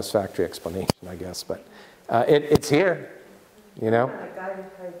very satisfactory explanation, I guess, but it's here, I got a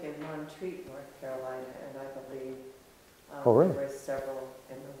hike in Montreat, North Carolina, and I believe oh, really? there were several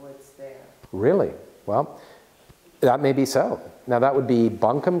in the woods there. Really? Well, that may be so. Now that would be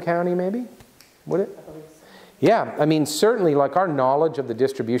Buncombe County, maybe? Would it? I believe so. Yeah, I mean, certainly, like, our knowledge of the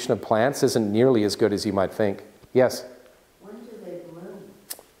distribution of plants isn't nearly as good as you might think. Yes? When do they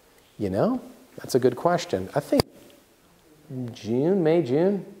bloom? That's a good question. I think June, May,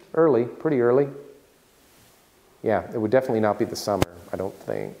 June, early, pretty early. Yeah, it would definitely not be the summer, I don't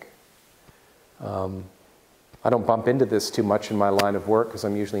think. I don't bump into this too much in my line of work because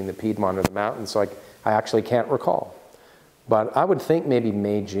I'm usually in the Piedmont or the mountains, so I actually can't recall. But I would think maybe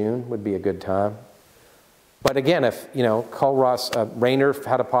May, June would be a good time. But again, if, you know, Rayner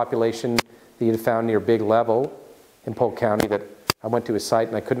had a population that he had found near Big Level in Polk County that I went to his site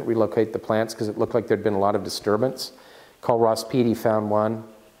and I couldn't relocate the plants because it looked like there'd been a lot of disturbance. Ross Petey found one.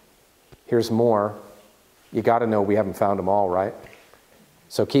 Here's more. You got to know we haven't found them all, right?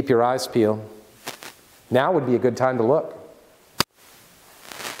 So keep your eyes peeled. Now would be a good time to look.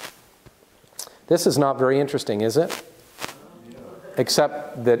 This is not very interesting, is it?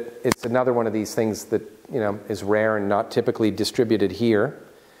 Except that it's another one of these things that, you know, is rare and not typically distributed here.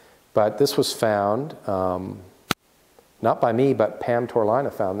 But this was found, not by me, but Pam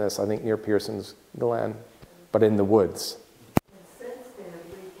Torlina found this, I think near Pearson's Glen, but in the woods. And since then,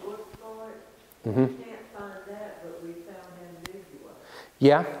 we've looked for it. Mm-hmm. We can't find that, but we found ambiguous.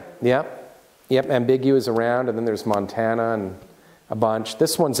 Yeah, yeah. Yep, ambiguous around, and then there's Montana and a bunch.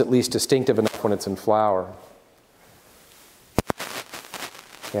 This one's at least distinctive enough when it's in flower.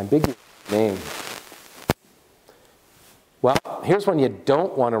 Ambiguous name. Well, here's one you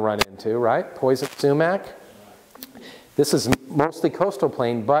don't want to run into, right? Poison sumac. This is mostly coastal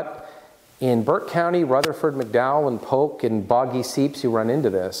plain, but in Burke County, Rutherford, McDowell, and Polk, and boggy seeps, you run into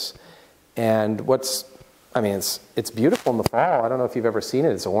this. And it's beautiful in the fall. I don't know if you've ever seen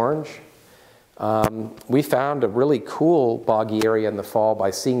it. It's orange. We found a really cool boggy area in the fall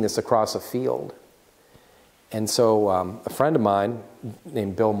by seeing this across a field. And so a friend of mine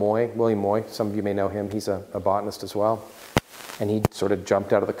named William Moy, some of you may know him, he's a botanist as well. And he sort of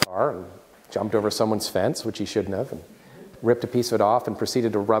jumped out of the car and jumped over someone's fence, which he shouldn't have, and ripped a piece of it off and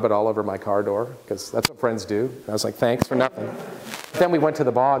proceeded to rub it all over my car door, because that's what friends do. And I was like, thanks for nothing. Then we went to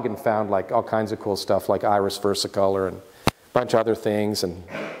the bog and found like all kinds of cool stuff like iris versicolor and a bunch of other things. And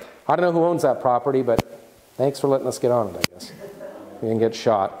I don't know who owns that property, but thanks for letting us get on it, I guess. We didn't get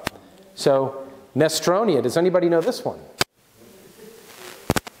shot. So Nestronia, does anybody know this one?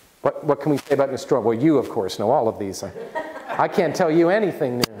 What can we say about Nestronia? Well, you, of course, know all of these. I can't tell you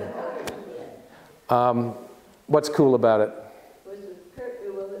anything new. What's cool about it? Well,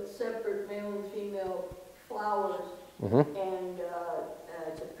 it's separate male and female flowers, Mm-hmm. and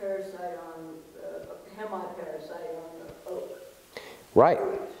it's a parasite on, hemiparasite on the oak. Right.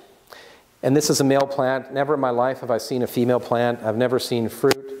 And this is a male plant. Never in my life have I seen a female plant. I've never seen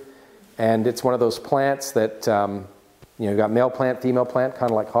fruit. And it's one of those plants that, you've got male plant, female plant,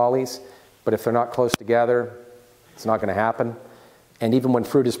 kind of like hollies. But if they're not close together, it's not going to happen. And even when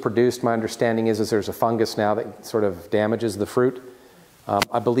fruit is produced, my understanding is there's a fungus now that sort of damages the fruit.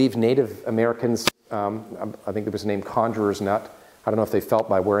 I believe Native Americans, I think there was a name conjurer's nut. I don't know if they felt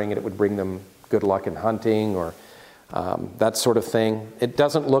by wearing it, it would bring them good luck in hunting or that sort of thing. It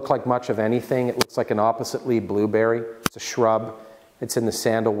doesn't look like much of anything. It looks like an opposite leaf blueberry. It's a shrub. It's in the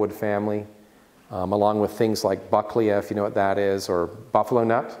sandalwood family, along with things like buckleya, if you know what that is, or buffalo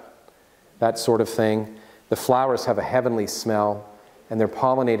nut, that sort of thing. The flowers have a heavenly smell, and they're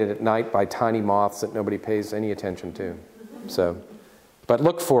pollinated at night by tiny moths that nobody pays any attention to. So, but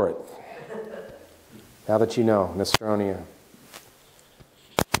look for it. Now that you know, Nestronia.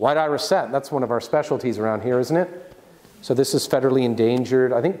 White irisette, that's one of our specialties around here, isn't it? So this is federally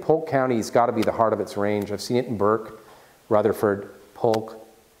endangered. I think Polk County's got to be the heart of its range. I've seen it in Burke, Rutherford, Polk.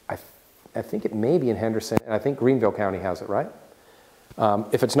 I think it may be in Henderson, and I think Greenville County has it, right?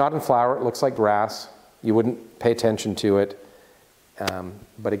 If it's not in flower, it looks like grass. You wouldn't pay attention to it.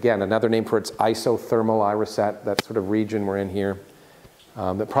 But again, another name for it's isothermal irisette, that sort of region we're in here.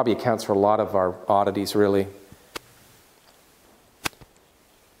 That probably accounts for a lot of our oddities, really.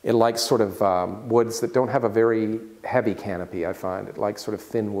 It likes sort of woods that don't have a very heavy canopy, I find. It likes sort of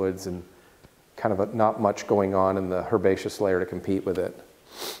thin woods and kind of not much going on in the herbaceous layer to compete with it.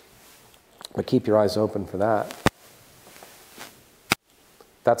 But keep your eyes open for that.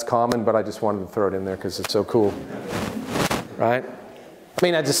 That's common, but I just wanted to throw it in there because it's so cool. Right? I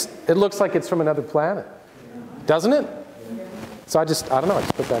mean, it looks like it's from another planet. Doesn't it? So I don't know, I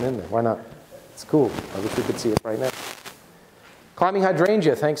just put that in there. Why not? It's cool. I wish we could see it right now. Climbing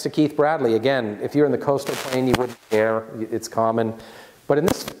hydrangea, thanks to Keith Bradley. Again, if you're in the coastal plain, you wouldn't care. It's common. But in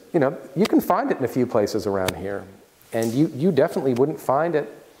this, you can find it in a few places around here. And you definitely wouldn't find it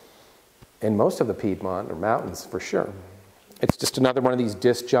in most of the Piedmont or mountains, for sure. It's just another one of these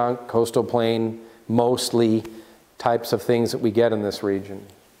disjunct, coastal plain, mostly types of things that we get in this region.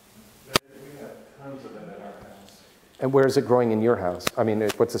 We have tons of it at our house. And where is it growing in your house? I mean,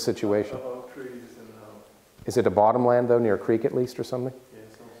 what's the situation? Oak trees Is it a bottomland though, near a creek at least or something?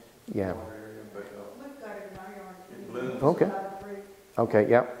 Yeah. We've got it in our yard. It blooms. Okay. Okay,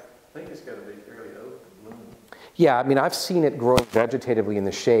 yeah. I think it's got to be fairly open bloom. Yeah, I mean, I've seen it growing vegetatively in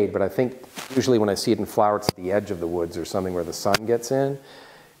the shade, but I think usually when I see it in flower, it's at the edge of the woods or something where the sun gets in.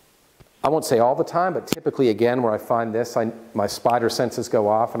 I won't say all the time, but typically, again, where I find this, my spider senses go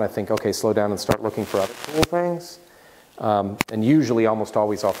off, and I think, okay, slow down and start looking for other cool things. And usually, almost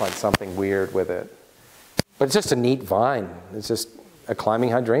always, I'll find something weird with it. But it's just a neat vine. It's just a climbing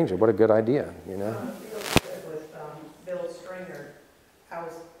hydrangea. What a good idea, you know? With Bill Stringer, I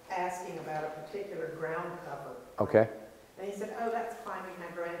was asking about a particular ground cover. Okay. And he said, oh, that's climbing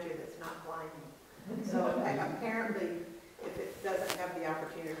hydrangea that's not climbing. So apparently, if it doesn't have the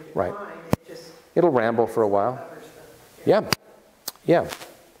opportunity to Right. climb, It'll ramble for a while. covers them. Yeah. Yeah.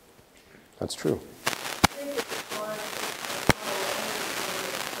 That's true.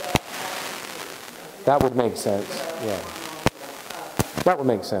 That would make sense. Yeah. That would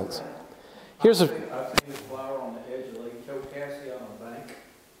make sense. Here's a... I've seen this flower on the edge of Lake Chocassie on a bank.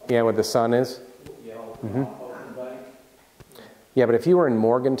 Yeah, where the sun is. Yeah, open bank. Yeah, but if you were in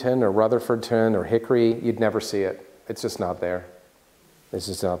Morganton or Rutherfordton or Hickory, you'd never see it. It's just not there. It's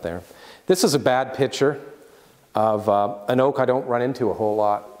just not there. This is a bad picture of an oak I don't run into a whole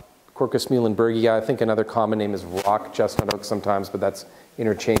lot. Quercus muhlenbergii. I think another common name is rock chestnut oak sometimes, but that's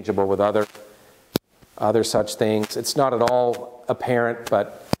interchangeable with other such things. It's not at all apparent,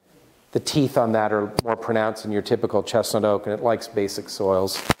 but the teeth on that are more pronounced than your typical chestnut oak, and it likes basic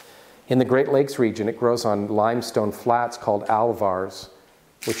soils. In the Great Lakes region, it grows on limestone flats called alvars,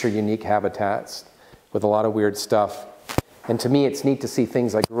 which are unique habitats with a lot of weird stuff. And to me, it's neat to see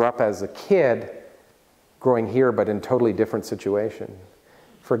things I grew up as a kid growing here, but in totally different situation.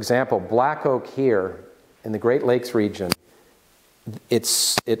 For example, black oak here in the Great Lakes region,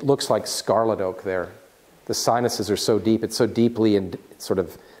 it looks like scarlet oak there. The sinuses are so deep, it's so deeply in sort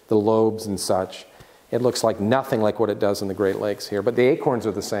of the lobes and such. It looks like nothing like what it does in the Great Lakes here, but the acorns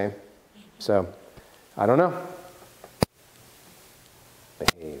are the same. So, I don't know.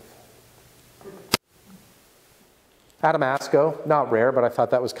 Behave. Adamasco, not rare, but I thought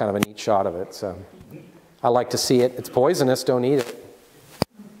that was kind of a neat shot of it. So, I like to see it. It's poisonous, don't eat it.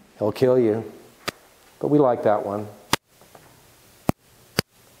 It'll kill you. But we like that one.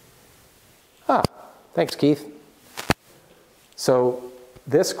 Ah, thanks, Keith. So,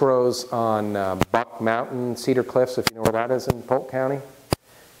 this grows on Buck Mountain, Cedar Cliffs, if you know where that is in Polk County.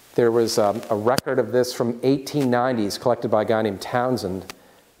 There was a record of this from 1890s collected by a guy named Townsend.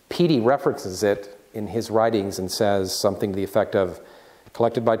 Petey references it in his writings and says something to the effect of,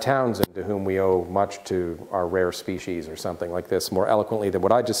 collected by Townsend, to whom we owe much to our rare species, or something like this, more eloquently than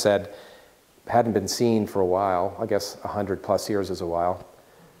what I just said. Hadn't been seen for a while. I guess 100+ years is a while.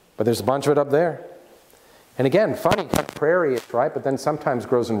 But there's a bunch of it up there. And again, funny, kind of prairie-ish, right? But then sometimes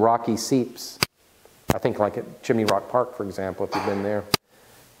grows in rocky seeps. I think like at Chimney Rock Park, for example, if you've been there.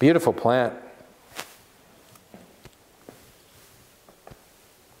 Beautiful plant.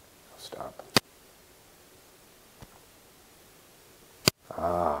 Stop.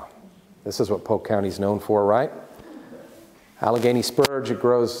 Ah, this is what Polk County's known for, right? Allegheny spurge, it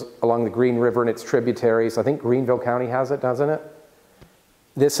grows along the Green River and its tributaries. I think Greenville County has it, doesn't it?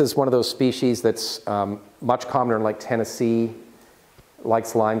 This is one of those species that's much commoner in like Tennessee.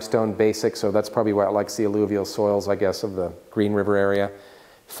 Likes limestone basic, so that's probably why it likes the alluvial soils, I guess, of the Green River area.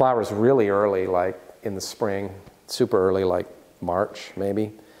 Flowers really early, like in the spring, super early, like March,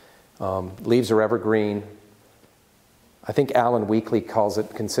 maybe. Leaves are evergreen. I think Alan Weekly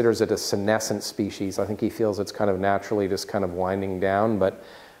considers it a senescent species. I think he feels it's kind of naturally just kind of winding down, but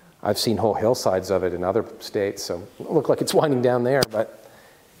I've seen whole hillsides of it in other states, so it doesn't look like it's winding down there, but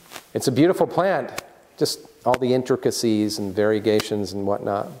it's a beautiful plant. Just all the intricacies and variegations and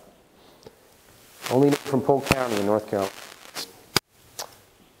whatnot. Only from Polk County in North Carolina.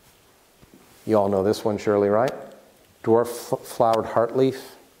 You all know this one surely, right? Dwarf flowered heartleaf.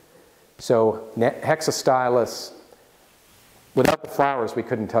 So Hexastylus, without the flowers, we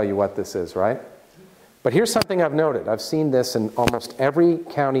couldn't tell you what this is, right? But here's something I've noted. I've seen this in almost every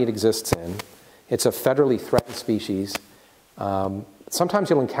county it exists in. It's a federally threatened species.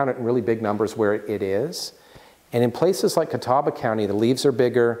 Sometimes you'll encounter it in really big numbers where it is. And in places like Catawba County, the leaves are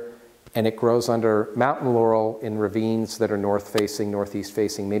bigger, and it grows under mountain laurel in ravines that are north-facing,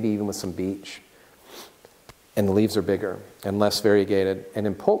 northeast-facing, maybe even with some beech. And the leaves are bigger and less variegated. And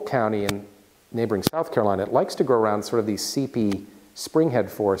in Polk County in neighboring South Carolina, it likes to grow around sort of these seepy springhead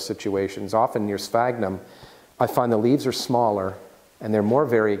forest situations, often near sphagnum. I find the leaves are smaller, and they're more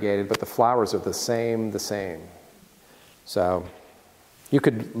variegated, but the flowers are the same. So you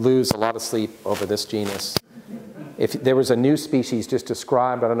could lose a lot of sleep over this genus If there was a new species just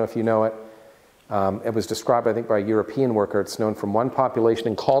described, I don't know if you know it, it was described, I think, by a European worker. It's known from one population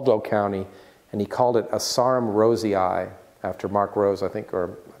in Caldwell County, and he called it Asarum rosei, after Mark Rose, I think,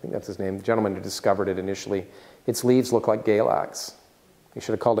 or I think that's his name, the gentleman who discovered it initially. Its leaves look like galax. He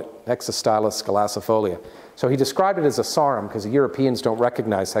should have called it Hexastylus scalacifolia. So he described it as Asarum because the Europeans don't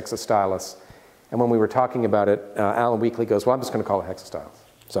recognize Hexastylus. And when we were talking about it, Alan Weekly goes, well, I'm just going to call it Hexastylus.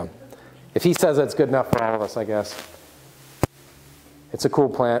 So if he says that's good enough for all of us, I guess. It's a cool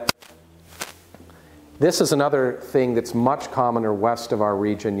plant. This is another thing that's much commoner west of our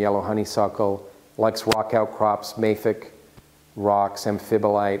region, yellow honeysuckle, likes rock outcrops, mafic rocks,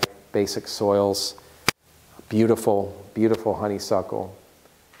 amphibolite, basic soils. Beautiful, beautiful honeysuckle.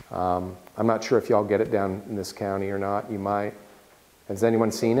 I'm not sure if y'all get it down in this county or not. You might. Has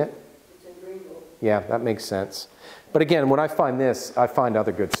anyone seen it? It's in Greenville. Yeah, that makes sense. But again, when I find this, I find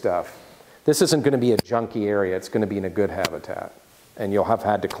other good stuff. This isn't going to be a junky area. It's going to be in a good habitat. And you'll have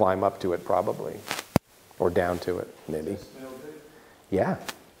had to climb up to it probably. Or down to it, maybe. Does it smell good? Yeah,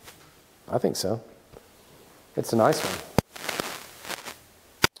 I think so. It's a nice one.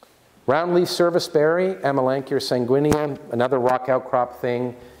 Roundleaf serviceberry, Amelanchier sanguinea, another rock outcrop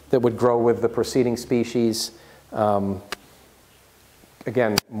thing that would grow with the preceding species. Again,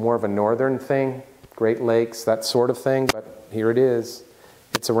 more of a northern thing, Great Lakes, that sort of thing, but here it is.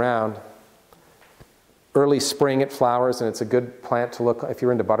 It's around. Early spring it flowers, and it's a good plant to look, if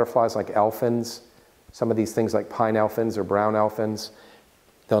you're into butterflies like elfins, some of these things like pine elfins or brown elfins,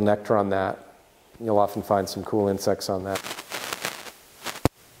 they'll nectar on that. You'll often find some cool insects on that.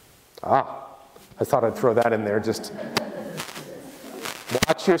 Ah, I thought I'd throw that in there. Just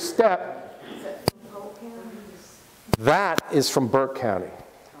watch your step. That is from Burke County.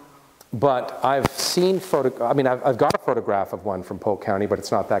 But I've seen I've got a photograph of one from Polk County, but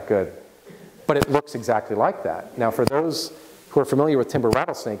it's not that good. But it looks exactly like that. Now, for those who are familiar with timber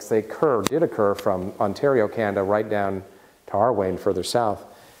rattlesnakes, they did occur from Ontario, Canada, right down to our way and further south.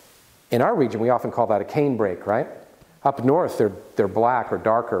 In our region, we often call that a canebrake, right? Up north, they're black or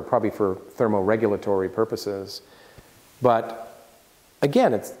darker, probably for thermoregulatory purposes. But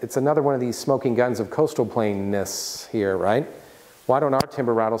again, it's another one of these smoking guns of coastal plainness here, right? Why don't our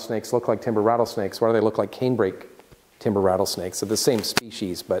timber rattlesnakes look like timber rattlesnakes? Why do they look like canebrake timber rattlesnakes? They're the same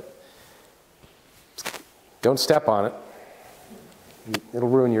species, but don't step on it. It'll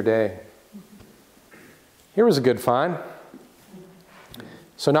ruin your day. Here was a good find.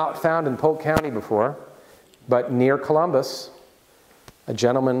 So not found in Polk County before, but near Columbus, a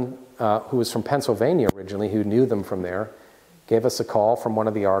gentleman who was from Pennsylvania originally, who knew them from there, gave us a call from one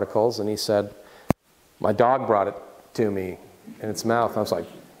of the articles, and he said, my dog brought it to me in its mouth. I was like,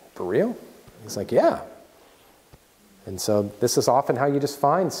 for real? He's like, yeah. And so this is often how you just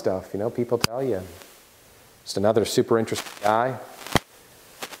find stuff, you know, people tell you. Just another super interesting guy.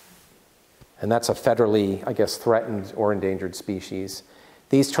 And that's a federally, I guess, threatened or endangered species.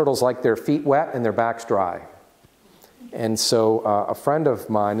 These turtles like their feet wet and their backs dry. And so a friend of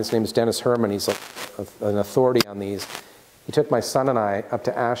mine, his name is Dennis Herman, he's like an authority on these. He took my son and I up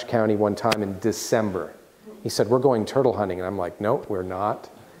to Ashe County one time in December. He said, we're going turtle hunting. And I'm like, no, we're not.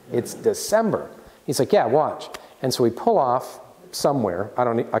 It's December. He's like, yeah, watch. And so we pull off somewhere.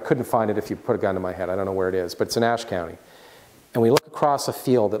 I couldn't find it if you put a gun to my head. I don't know where it is, but it's in Ashe County. And we look across a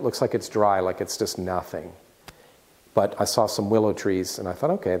field that looks like it's dry, like it's just nothing. But I saw some willow trees, and I thought,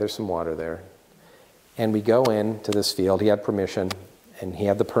 okay, there's some water there. And we go into this field. He had permission, and he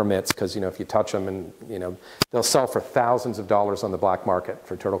had the permits, because, you know, if you touch them, and, you know, they'll sell for thousands of dollars on the black market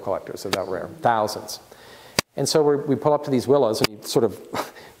for turtle collectors. They're that rare. Thousands. And so we pull up to these willows, and he sort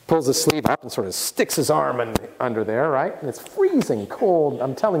of pulls his sleeve up and sort of sticks his arm under there, right? And it's freezing cold.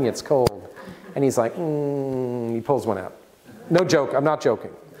 I'm telling you, it's cold. And he's like, he pulls one out. No joke, I'm not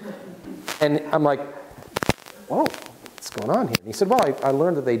joking. And I'm like, whoa, what's going on here? And he said, well, I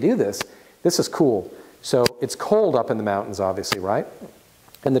learned that they do this. This is cool. So it's cold up in the mountains, obviously, right?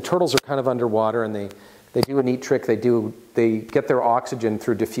 And the turtles are kind of underwater, and they do a neat trick. They get their oxygen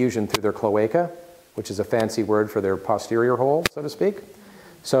through diffusion through their cloaca, which is a fancy word for their posterior hole, so to speak.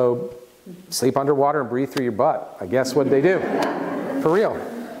 So sleep underwater and breathe through your butt. I guess what they do, for real.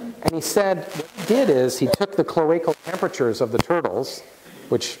 And he said what he did is he took the cloacal temperatures of the turtles,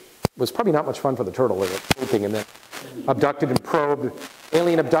 which was probably not much fun for the turtle. They were pooping and then abducted and probed.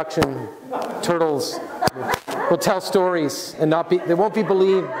 Alien abduction, turtles will tell stories and they won't be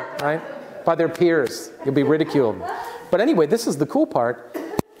believed, right, by their peers. You'll be ridiculed. But anyway, this is the cool part.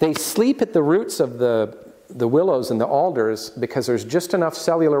 They sleep at the roots of the willows and the alders because there's just enough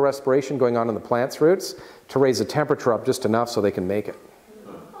cellular respiration going on in the plant's roots to raise the temperature up just enough so they can make it.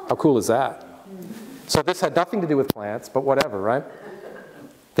 How cool is that? So this had nothing to do with plants, but whatever, right?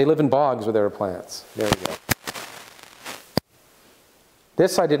 They live in bogs where there are plants. There you go.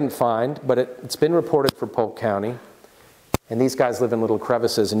 This I didn't find, but it's been reported for Polk County. And these guys live in little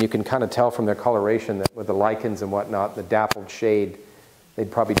crevices, and you can kind of tell from their coloration that with the lichens and whatnot, the dappled shade,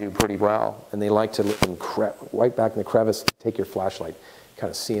 they'd probably do pretty well. And they like to live in right back in the crevice. Take your flashlight, kind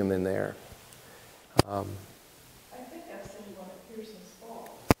of see them in there. I think I've seen one at Pearson's Falls.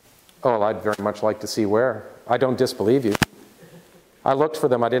 Oh, I'd very much like to see where. I don't disbelieve you. I looked for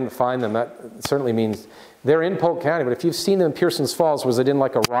them. I didn't find them. That certainly means they're in Polk County. But if you've seen them in Pearson's Falls, was it in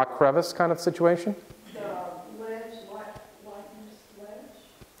like a rock crevice kind of situation?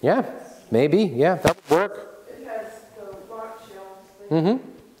 Yeah, maybe. Yeah, that would work. It has the rock shells.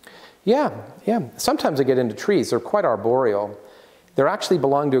 Yeah. Sometimes they get into trees. They're quite arboreal. They actually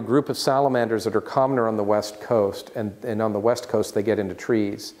belong to a group of salamanders that are commoner on the West Coast, and on the West Coast they get into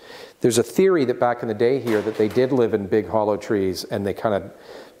trees. There's a theory that back in the day here that they did live in big hollow trees, and they kind of,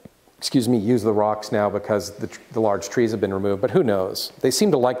 use the rocks now because the large trees have been removed, but who knows? They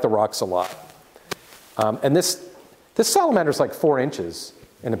seem to like the rocks a lot. And this salamander's like 4 inches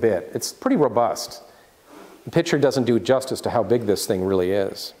in a bit. It's pretty robust. The picture doesn't do justice to how big this thing really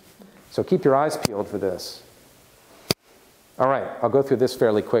is. So keep your eyes peeled for this. All right, I'll go through this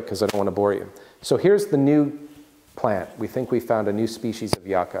fairly quick because I don't want to bore you. So here's the new plant. We think we found a new species of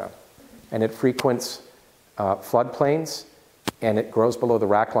yucca, and it frequents floodplains, and it grows below the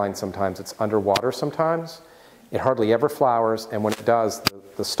rack line sometimes. It's underwater sometimes. It hardly ever flowers, and when it does,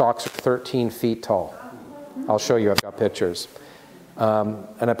 the stalks are 13 feet tall. I'll show you, I've got pictures.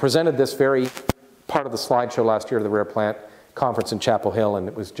 And I presented this very part of the slideshow last year at the Rare Plant Conference in Chapel Hill, and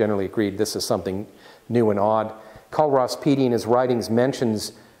it was generally agreed this is something new and odd. Carl Ross Peaty in his writings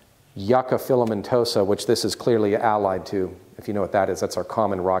mentions Yucca filamentosa, which this is clearly allied to. If you know what that is, that's our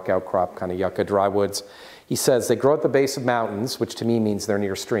common rock outcrop kind of yucca drywoods. He says they grow at the base of mountains, which to me means they're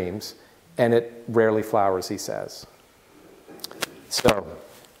near streams, and it rarely flowers, he says. So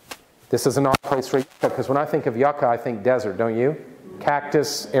this is an odd place for yucca, because when I think of yucca, I think desert, don't you?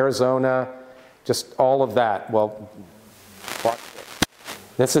 Cactus, Arizona, just all of that. Well,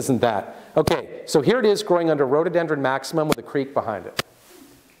 this isn't that. Okay, so here it is growing under rhododendron maximum with a creek behind it.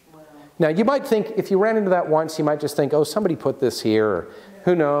 Now, you might think, if you ran into that once, you might just think, oh, somebody put this here, or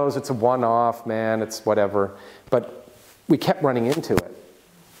who knows, it's a one-off, man, it's whatever. But we kept running into it.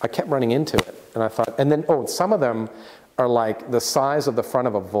 I kept running into it, and I thought, and then, oh, some of them are like the size of the front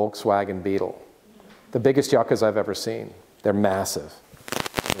of a Volkswagen Beetle. The biggest yuccas I've ever seen. They're massive.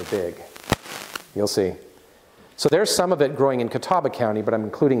 They're big. You'll see. So there's some of it growing in Catawba County, but I'm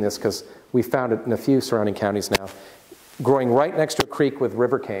including this because we found it in a few surrounding counties now, growing right next to a creek with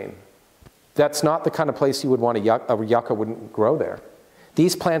river cane. That's not the kind of place you would want a yucca wouldn't grow there.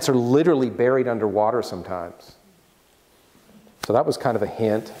 These plants are literally buried underwater sometimes. So that was kind of a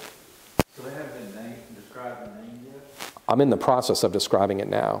hint. So they haven't been described and named yet? I'm in the process of describing it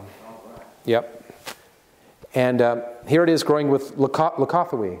now. All right. Yep. And here it is growing with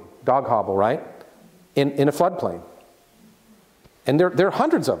leucothoe, dog hobble, right? In a floodplain. And there are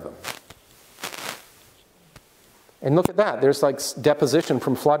hundreds of them. And look at that. There's like deposition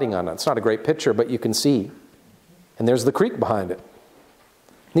from flooding on it. It's not a great picture, but you can see. And there's the creek behind it.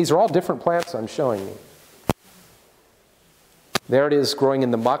 These are all different plants I'm showing you. There it is growing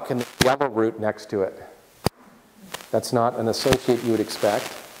in the muck and the yellow root next to it. That's not an associate you would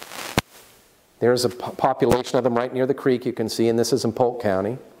expect. There's a population of them right near the creek you can see, and this is in Polk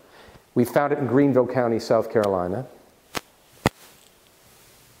County. We found it in Greenville County, South Carolina.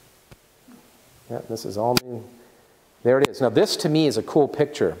 Yeah, this is all new. There it is. Now this to me is a cool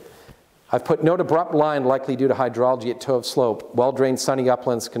picture. I've put note abrupt line likely due to hydrology at toe of slope. Well-drained sunny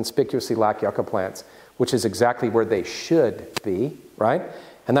uplands conspicuously lack yucca plants, which is exactly where they should be, right?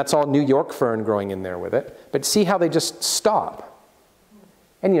 And that's all New York fern growing in there with it. But see how they just stop.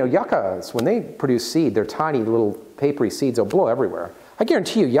 And you know, yuccas, when they produce seed, they're tiny little papery seeds. They'll blow everywhere. I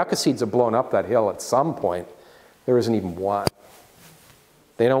guarantee you, yucca seeds have blown up that hill at some point. There isn't even one.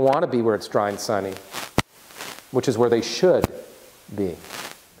 They don't want to be where it's dry and sunny, which is where they should be.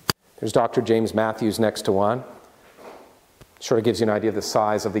 There's Dr. James Matthews next to one. Sort of gives you an idea of the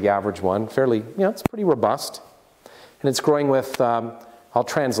size of the average one. Fairly, you know, it's pretty robust. And it's growing with, I'll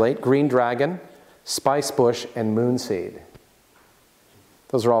translate, green dragon, spice bush, and moonseed.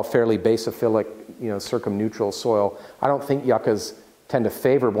 Those are all fairly basophilic, you know, circumneutral soil. I don't think yuccas tend to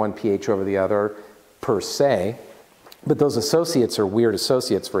favor one pH over the other, per se. But those associates are weird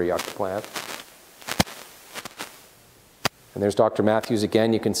associates for a yucca plant. And there's Dr. Matthews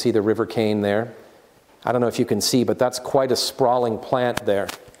again. You can see the river cane there. I don't know if you can see, but that's quite a sprawling plant there.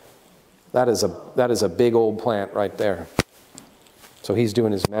 That is a big old plant right there. So he's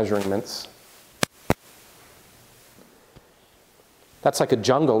doing his measurements. That's like a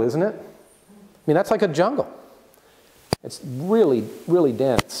jungle, isn't it? I mean, that's like a jungle. It's really, really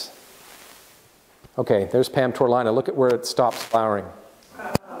dense. Okay, there's Pamtorlina. Look at where it stops flowering.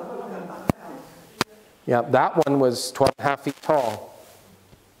 Yeah, that one was 12.5 feet tall.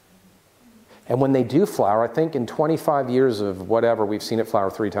 And when they do flower, I think in 25 years of whatever, we've seen it flower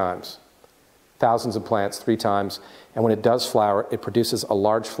 3 times. Thousands of plants 3 times. And when it does flower, it produces a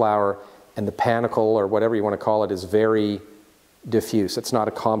large flower, and the panicle, or whatever you want to call it, is very diffuse. It's not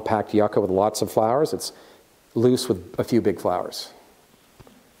a compact yucca with lots of flowers. It's loose with a few big flowers,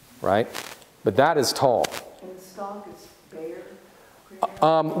 right? But that is tall. And the stalk is bare?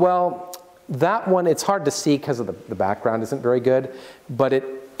 Well, that one, it's hard to see because of the background isn't very good, but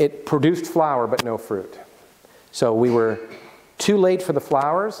it produced flower but no fruit. So we were too late for the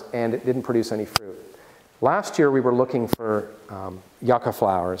flowers, and it didn't produce any fruit. Last year we were looking for yucca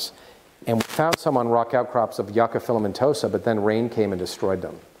flowers, and we found some on rock outcrops of Yucca filamentosa, but then rain came and destroyed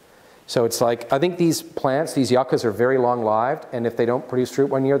them. So it's like, I think these plants, these yuccas, are very long-lived, and if they don't produce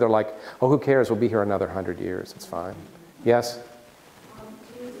fruit one year, they're like, oh, who cares? We'll be here another 100 years. It's fine. Yes?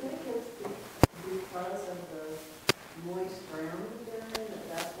 Do you think it's because of the moist ground area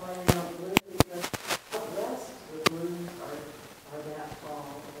that's why they don't bloom? Because out west, the blooms are that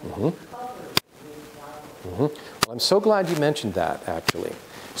tall. They're covered with flowers. Well, I'm so glad you mentioned that, actually.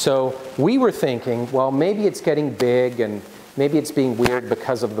 So we were thinking, well, maybe it's getting big, and maybe it's being weird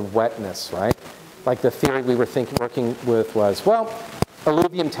because of the wetness, right? Like the theory we were working with was, well,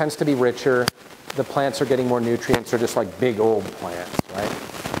 alluvium tends to be richer. The plants are getting more nutrients. They're just like big old plants,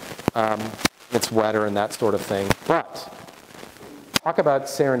 right? It's wetter and that sort of thing. But talk about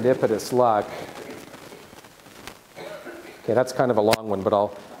serendipitous luck. Okay, that's kind of a long one, but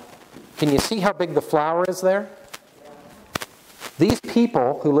can you see how big the flower is there? These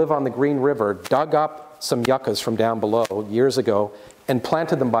people who live on the Green River dug up some yuccas from down below years ago and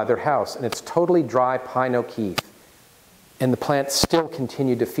planted them by their house, and it's totally dry pine oak heath. And the plants still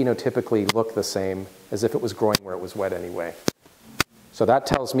continue to phenotypically look the same as if it was growing where it was wet anyway. So that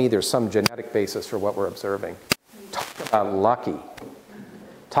tells me there's some genetic basis for what we're observing. Talk about lucky.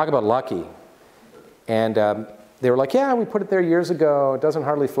 Talk about lucky. And they were like, yeah, we put it there years ago. It doesn't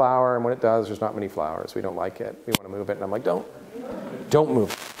hardly flower, and when it does, there's not many flowers. We don't like it. We want to move it. And I'm like, don't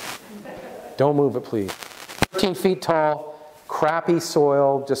move it. Don't move it, please. 13 feet tall, crappy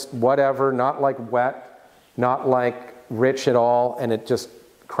soil, just whatever, not like wet, not like rich at all, and it just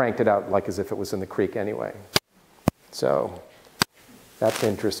cranked it out like as if it was in the creek anyway. So that's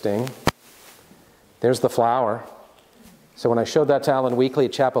interesting. There's the flower. So when I showed that to Alan Weekly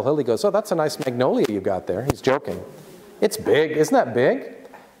at Chapel Hill, he goes, oh, that's a nice magnolia you got there. He's joking. It's big. Isn't that big?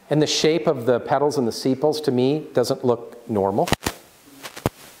 And the shape of the petals and the sepals, to me, doesn't look normal.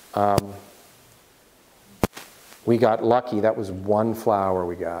 We got lucky. That was one flower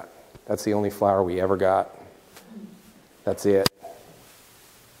we got. That's the only flower we ever got. That's it.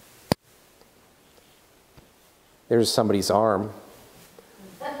 There's somebody's arm.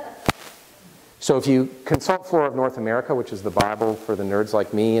 So if you consult Flora of North America, which is the Bible for the nerds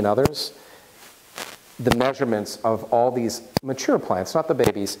like me and others, the measurements of all these mature plants, not the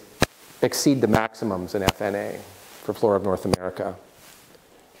babies, exceed the maximums in FNA for Flora of North America.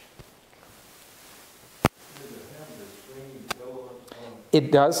 It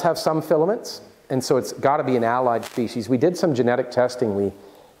does have some filaments, and so it's got to be an allied species. We did some genetic testing. We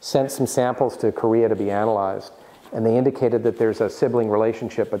sent some samples to Korea to be analyzed, and they indicated that there's a sibling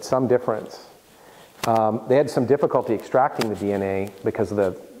relationship, but some difference. They had some difficulty extracting the DNA because of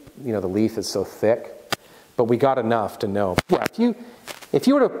the leaf is so thick, but we got enough to know. Yeah, if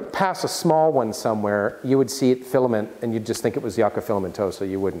you were to pass a small one somewhere, you would see it filament, and you'd just think it was Yucca filamentosa.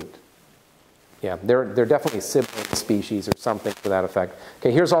 You wouldn't. Yeah, they're definitely sibling species or something to that effect.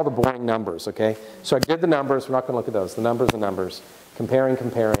 Okay, here's all the boring numbers, okay? So I did the numbers. We're not going to look at those. The numbers.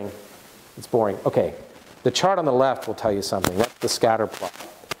 Comparing. It's boring. Okay, the chart on the left will tell you something. That's the scatter plot.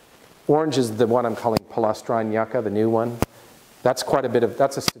 Orange is the one I'm calling palestrine yucca, the new one. That's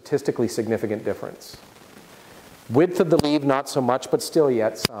that's a statistically significant difference. Width of the leaf, not so much, but still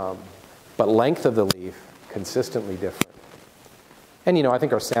yet some. But length of the leaf, consistently different. And, I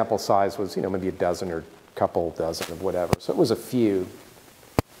think our sample size was, maybe a dozen or a couple dozen of whatever. So it was a few.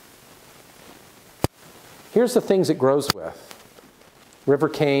 Here's the things it grows with. River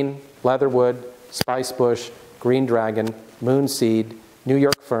cane, leatherwood, spice bush, green dragon, moonseed, New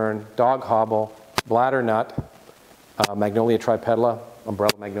York fern, dog hobble, bladder nut, Magnolia tripetala,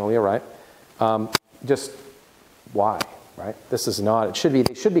 umbrella magnolia, right? Just why, right? This is not, it should be,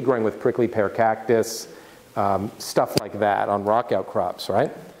 they should be growing with prickly pear cactus, stuff like that on rock outcrops,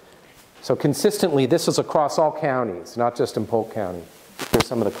 right? So consistently, this is across all counties, not just in Polk County. Here's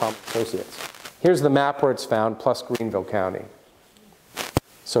some of the common associates. Here's the map where it's found, plus Greenville County.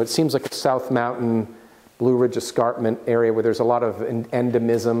 So it seems like a South Mountain, Blue Ridge Escarpment area where there's a lot of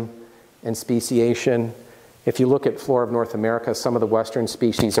endemism and speciation. If you look at Flora of North America, some of the western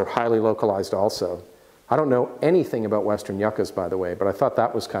species are highly localized also. I don't know anything about western yuccas, by the way, but I thought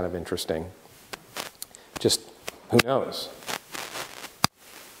that was kind of interesting. Just, who knows?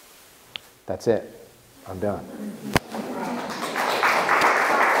 That's it. I'm done.